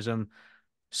communism,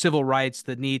 civil rights,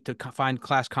 the need to find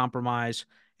class compromise,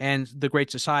 and the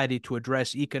Great Society to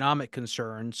address economic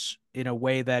concerns in a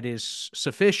way that is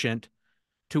sufficient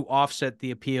to offset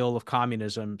the appeal of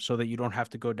communism so that you don't have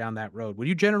to go down that road. Would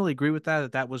you generally agree with that,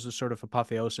 that that was the sort of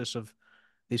apotheosis of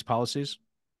these policies?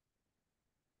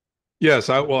 Yes,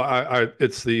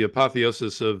 it's the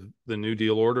apotheosis of the New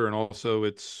Deal order, and also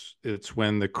it's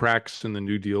when the cracks in the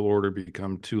New Deal order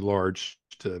become too large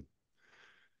to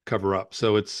cover up.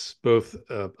 So it's both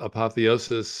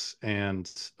apotheosis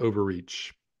and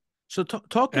overreach. So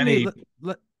talk to me.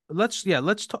 Any Let's yeah,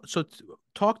 let's talk. So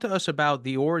talk to us about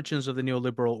the origins of the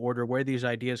neoliberal order, where these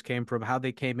ideas came from, how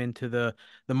they came into the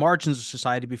margins of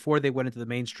society before they went into the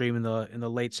mainstream in the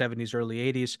late 70s, early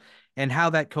 80s, and how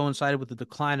that coincided with the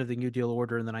decline of the New Deal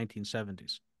order in the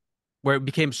 1970s, where it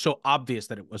became so obvious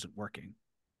that it wasn't working.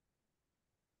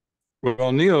 Well,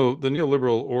 the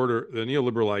neoliberal order, the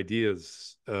neoliberal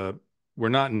ideas were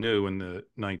not new in the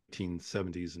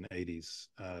 1970s and 80s.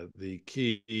 The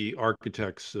key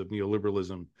architects of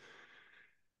neoliberalism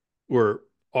were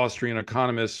Austrian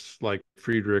economists like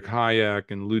Friedrich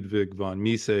Hayek and Ludwig von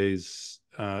Mises,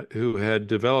 who had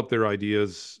developed their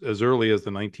ideas as early as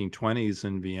the 1920s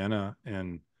in Vienna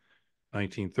and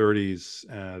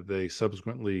 1930s. They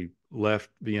subsequently left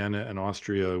Vienna and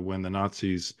Austria when the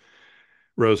Nazis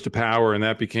rose to power, and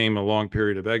that became a long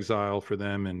period of exile for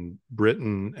them in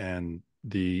Britain and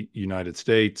the United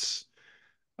States.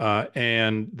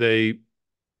 And they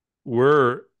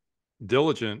were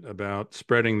diligent about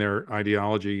spreading their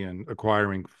ideology and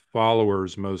acquiring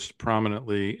followers, most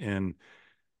prominently in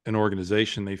an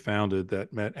organization they founded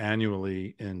that met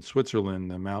annually in Switzerland,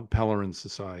 the Mount Pelerin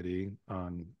Society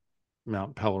on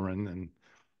Mount Pelerin and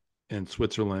in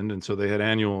Switzerland. And so they had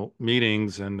annual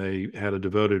meetings and they had a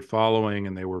devoted following,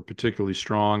 and they were particularly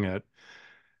strong at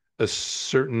a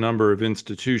certain number of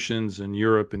institutions in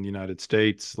Europe and the United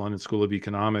States. London School of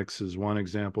Economics is one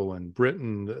example, in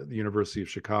Britain, the University of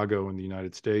Chicago in the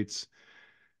United States.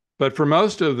 But for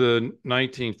most of the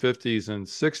 1950s and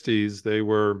 60s, they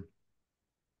were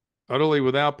utterly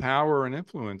without power and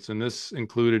influence. And this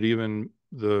included even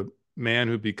the man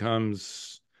who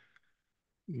becomes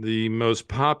the most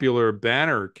popular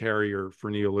banner carrier for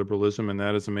neoliberalism, and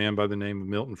that is a man by the name of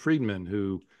Milton Friedman,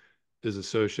 who is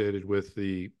associated with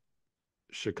the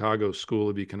Chicago School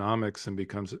of Economics and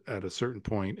becomes, at a certain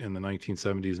point in the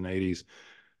 1970s and 80s,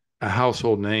 a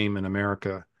household name in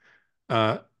America.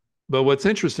 Uh, but what's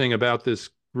interesting about this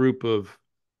group of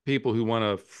people who want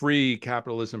to free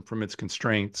capitalism from its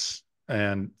constraints,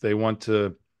 and they want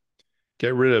to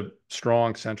get rid of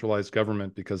strong centralized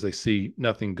government because they see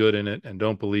nothing good in it and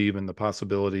don't believe in the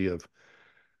possibility of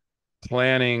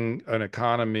planning an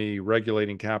economy,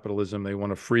 regulating capitalism. They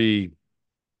want to free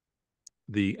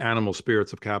the animal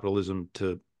spirits of capitalism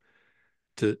to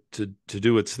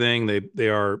do its thing. They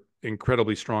are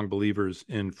incredibly strong believers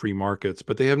in free markets,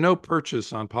 but they have no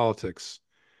purchase on politics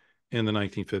in the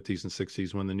 1950s and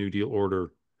 60s when the New Deal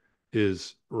order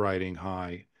is riding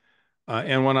high.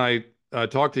 And when I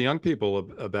talk to young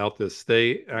people about this,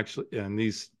 they actually, and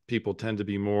these people tend to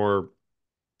be more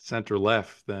center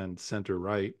left than center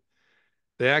right,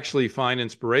 they actually find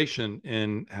inspiration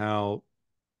in how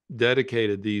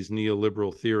dedicated these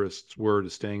neoliberal theorists were to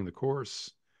staying the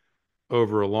course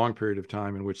over a long period of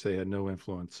time in which they had no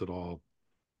influence at all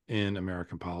in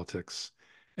American politics.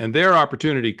 And their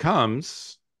opportunity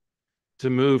comes to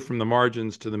move from the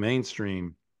margins to the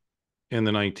mainstream in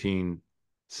the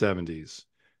 1970s.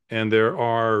 And there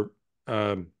are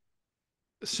um,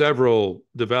 several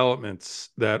developments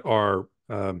that are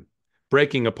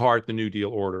breaking apart the New Deal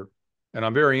order. And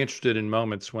I'm very interested in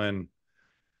moments when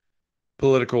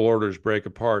political orders break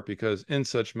apart, because in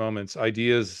such moments,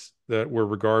 ideas that were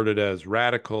regarded as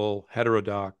radical,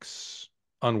 heterodox,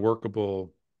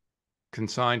 unworkable,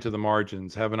 consigned to the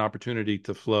margins have an opportunity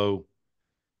to flow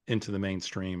into the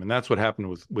mainstream. And that's what happened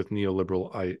with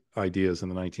neoliberal ideas in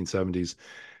the 1970s.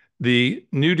 The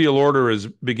New Deal order is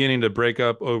beginning to break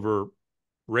up over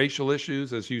racial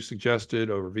issues, as you suggested,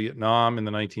 over Vietnam in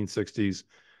the 1960s.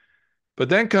 But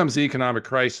then comes the economic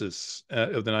crisis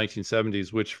of the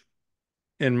 1970s, which,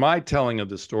 in my telling of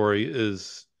the story,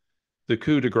 is the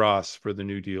coup de grace for the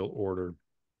New Deal order.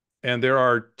 And there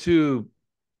are two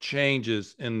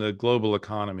changes in the global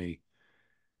economy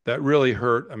that really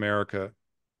hurt America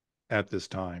at this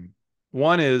time.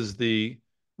 One is the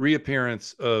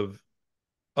reappearance of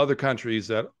other countries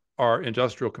that are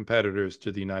industrial competitors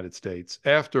to the United States.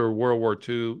 After World War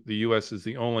II, the US is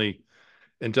the only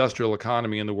industrial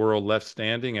economy in the world left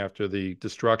standing after the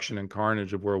destruction and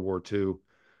carnage of World War II.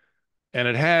 And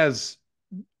it has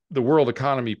the world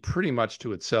economy pretty much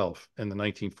to itself in the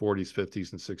 1940s,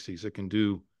 50s, and 60s. It can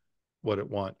do what it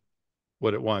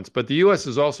wants. But the US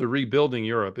is also rebuilding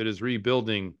Europe. It is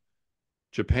rebuilding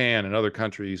Japan and other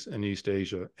countries in East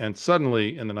Asia. And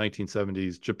suddenly in the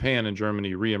 1970s, Japan and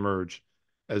Germany reemerge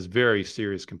as very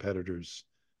serious competitors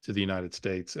to the United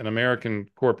States. And American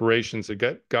corporations had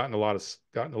gotten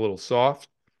a little soft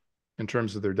in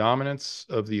terms of their dominance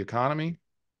of the economy.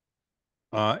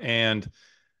 And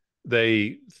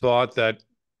they thought that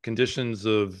conditions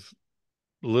of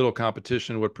little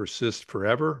competition would persist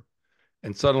forever.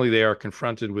 And suddenly they are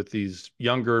confronted with these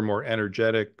younger, more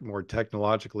energetic, more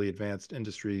technologically advanced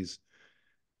industries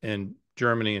in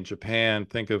Germany and Japan.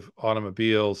 Think of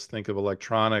automobiles, think of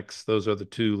electronics. Those are the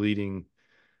two leading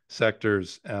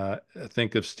sectors.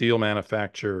 Think of steel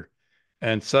manufacture.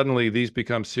 And suddenly these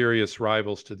become serious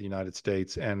rivals to the United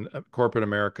States, and corporate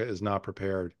America is not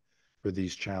prepared for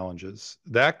these challenges.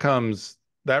 That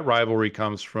rivalry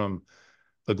comes from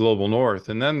the global north.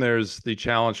 And then there's the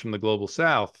challenge from the global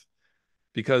south,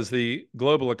 because the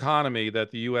global economy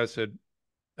that the US had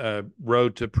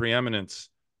rode to preeminence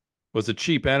was a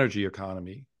cheap energy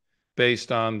economy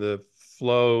based on the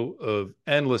flow of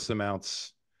endless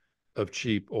amounts of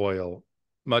cheap oil,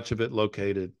 much of it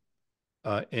located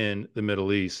in the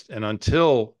Middle East. And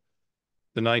until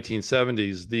the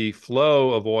 1970s, the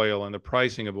flow of oil and the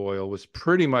pricing of oil was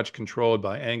pretty much controlled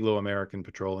by Anglo-American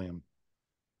petroleum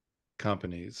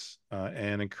companies.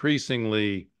 And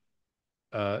increasingly,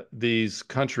 these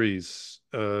countries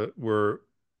were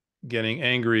getting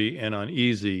angry and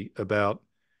uneasy about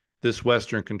this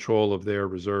Western control of their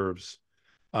reserves.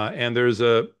 And there's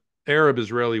a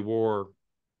Arab-Israeli war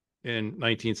in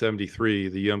 1973,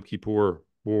 the Yom Kippur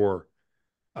War,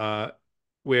 uh,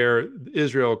 where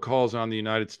Israel calls on the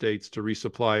United States to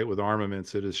resupply it with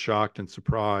armaments. It is shocked and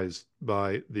surprised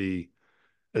by the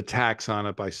attacks on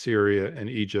it by Syria and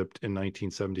Egypt in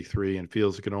 1973, and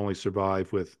feels it can only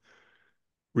survive with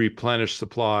replenished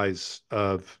supplies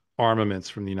of armaments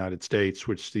from the United States,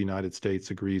 which the United States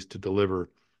agrees to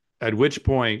deliver. At which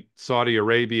point, Saudi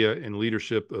Arabia, in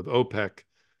leadership of OPEC,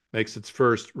 makes its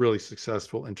first really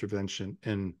successful intervention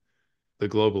in the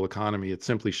global economy. It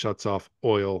simply shuts off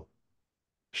oil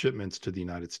shipments to the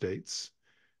United States.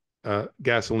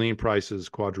 Gasoline prices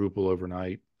quadruple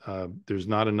overnight. There's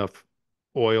not enough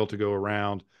oil to go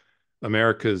around.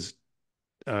 America's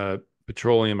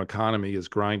petroleum economy is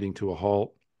grinding to a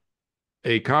halt.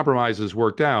 A compromise is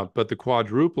worked out, but the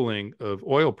quadrupling of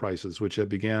oil prices, which had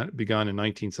begun in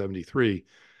 1973,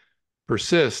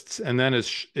 persists, and then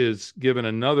is given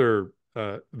another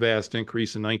vast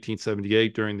increase in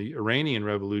 1978 during the Iranian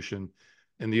Revolution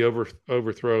and the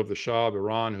overthrow of the Shah of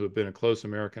Iran, who had been a close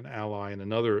American ally and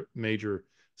another major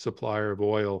supplier of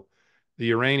oil.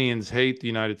 The Iranians hate the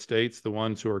United States, the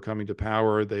ones who are coming to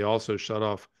power. They also shut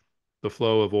off the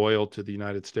flow of oil to the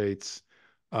United States.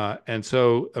 And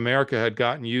so America had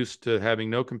gotten used to having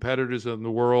no competitors in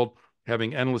the world,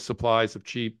 having endless supplies of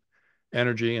cheap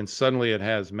energy, and suddenly it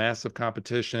has massive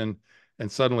competition,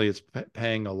 and suddenly it's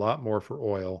paying a lot more for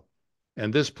oil.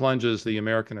 And this plunges the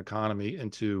American economy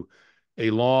into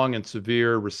a long and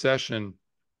severe recession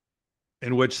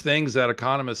in which things that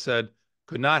economists said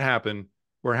could not happen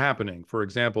were happening. For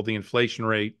example, the inflation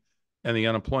rate and the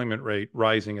unemployment rate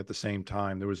rising at the same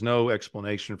time. There was no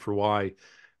explanation for why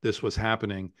this was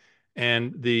happening.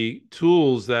 And the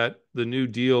tools that the New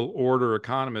Deal order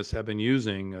economists have been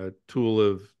using, a tool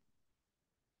of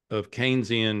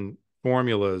Keynesian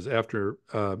formulas after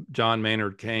John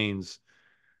Maynard Keynes,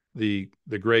 the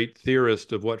great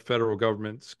theorist of what federal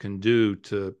governments can do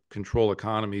to control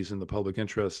economies in the public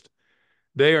interest,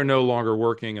 they are no longer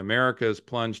working. America is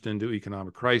plunged into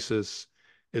economic crisis.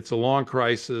 It's a long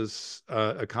crisis.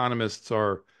 Economists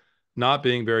are not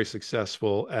being very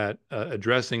successful at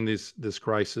addressing this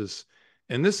crisis.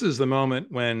 And this is the moment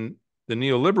when the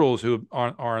neoliberals who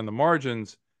are on the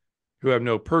margins, who have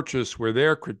no purchase, where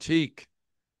their critique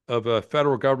of a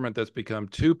federal government that's become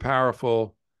too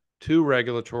powerful, too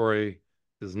regulatory,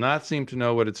 does not seem to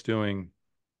know what it's doing.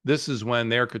 This is when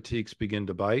their critiques begin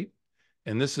to bite.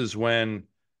 And this is when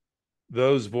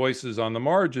those voices on the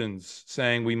margins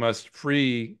saying we must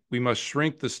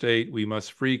shrink the state, we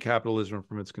must free capitalism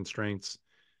from its constraints.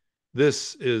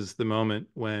 This is the moment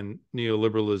when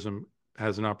neoliberalism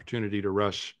has an opportunity to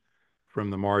rush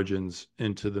from the margins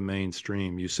into the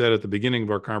mainstream. You said at the beginning of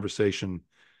our conversation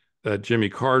that Jimmy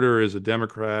Carter is a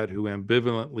Democrat who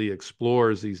ambivalently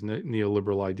explores these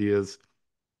neoliberal ideas.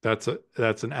 That's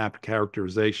an apt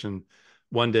characterization.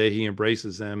 One day he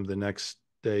embraces them, the next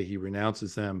day he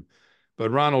renounces them.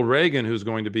 But Ronald Reagan, who's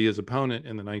going to be his opponent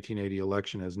in the 1980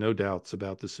 election, has no doubts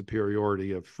about the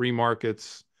superiority of free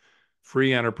markets,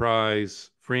 free enterprise,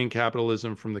 freeing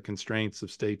capitalism from the constraints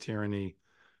of state tyranny.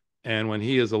 And when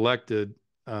he is elected,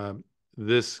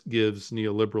 this gives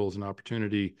neoliberals an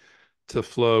opportunity to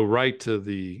flow right to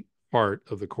the heart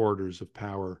of the corridors of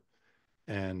power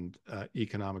and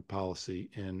economic policy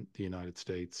in the United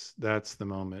States. That's the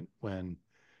moment when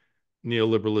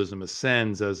neoliberalism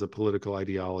ascends as a political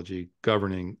ideology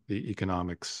governing the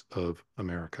economics of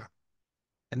America.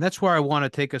 And that's where I want to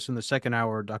take us in the second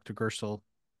hour, Dr. Gerstle.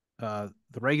 The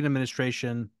Reagan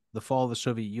administration, the fall of the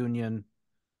Soviet Union,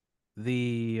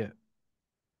 the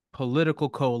political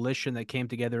coalition that came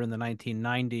together in the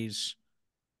 1990s,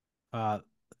 uh,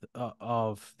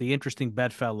 of the interesting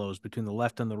bedfellows between the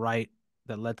left and the right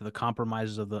that led to the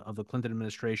compromises of the Clinton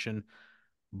administration,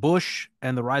 Bush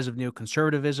and the rise of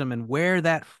neoconservatism, and where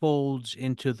that folds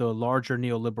into the larger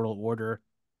neoliberal order,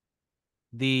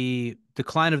 the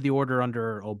decline of the order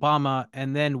under Obama,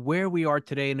 and then where we are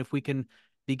today, and if we can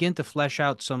begin to flesh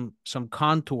out some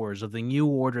contours of the new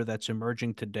order that's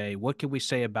emerging today. What can we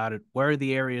say about it? Where are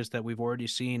the areas that we've already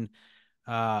seen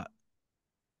uh,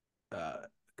 uh,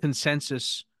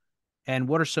 consensus, and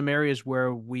what are some areas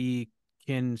where we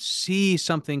can see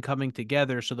something coming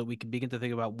together so that we can begin to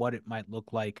think about what it might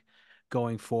look like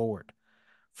going forward?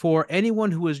 For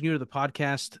anyone who is new to the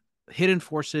podcast, Hidden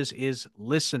Forces is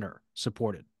listener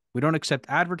supported. We don't accept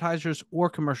advertisers or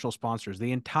commercial sponsors.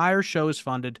 The entire show is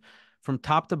funded from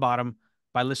top to bottom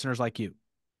by listeners like you.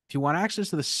 If you want access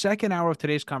to the second hour of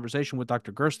today's conversation with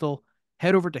Dr. Gerstle,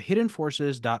 head over to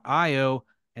hiddenforces.io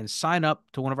and sign up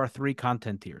to one of our 3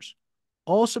 content tiers.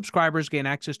 All subscribers gain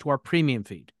access to our premium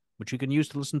feed, which you can use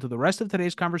to listen to the rest of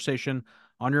today's conversation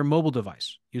on your mobile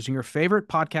device using your favorite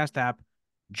podcast app,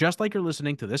 just like you're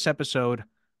listening to this episode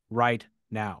right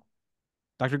now.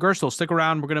 Dr. Gerstle, stick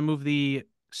around. We're going to move the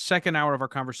second hour of our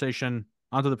conversation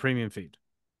onto the premium feed.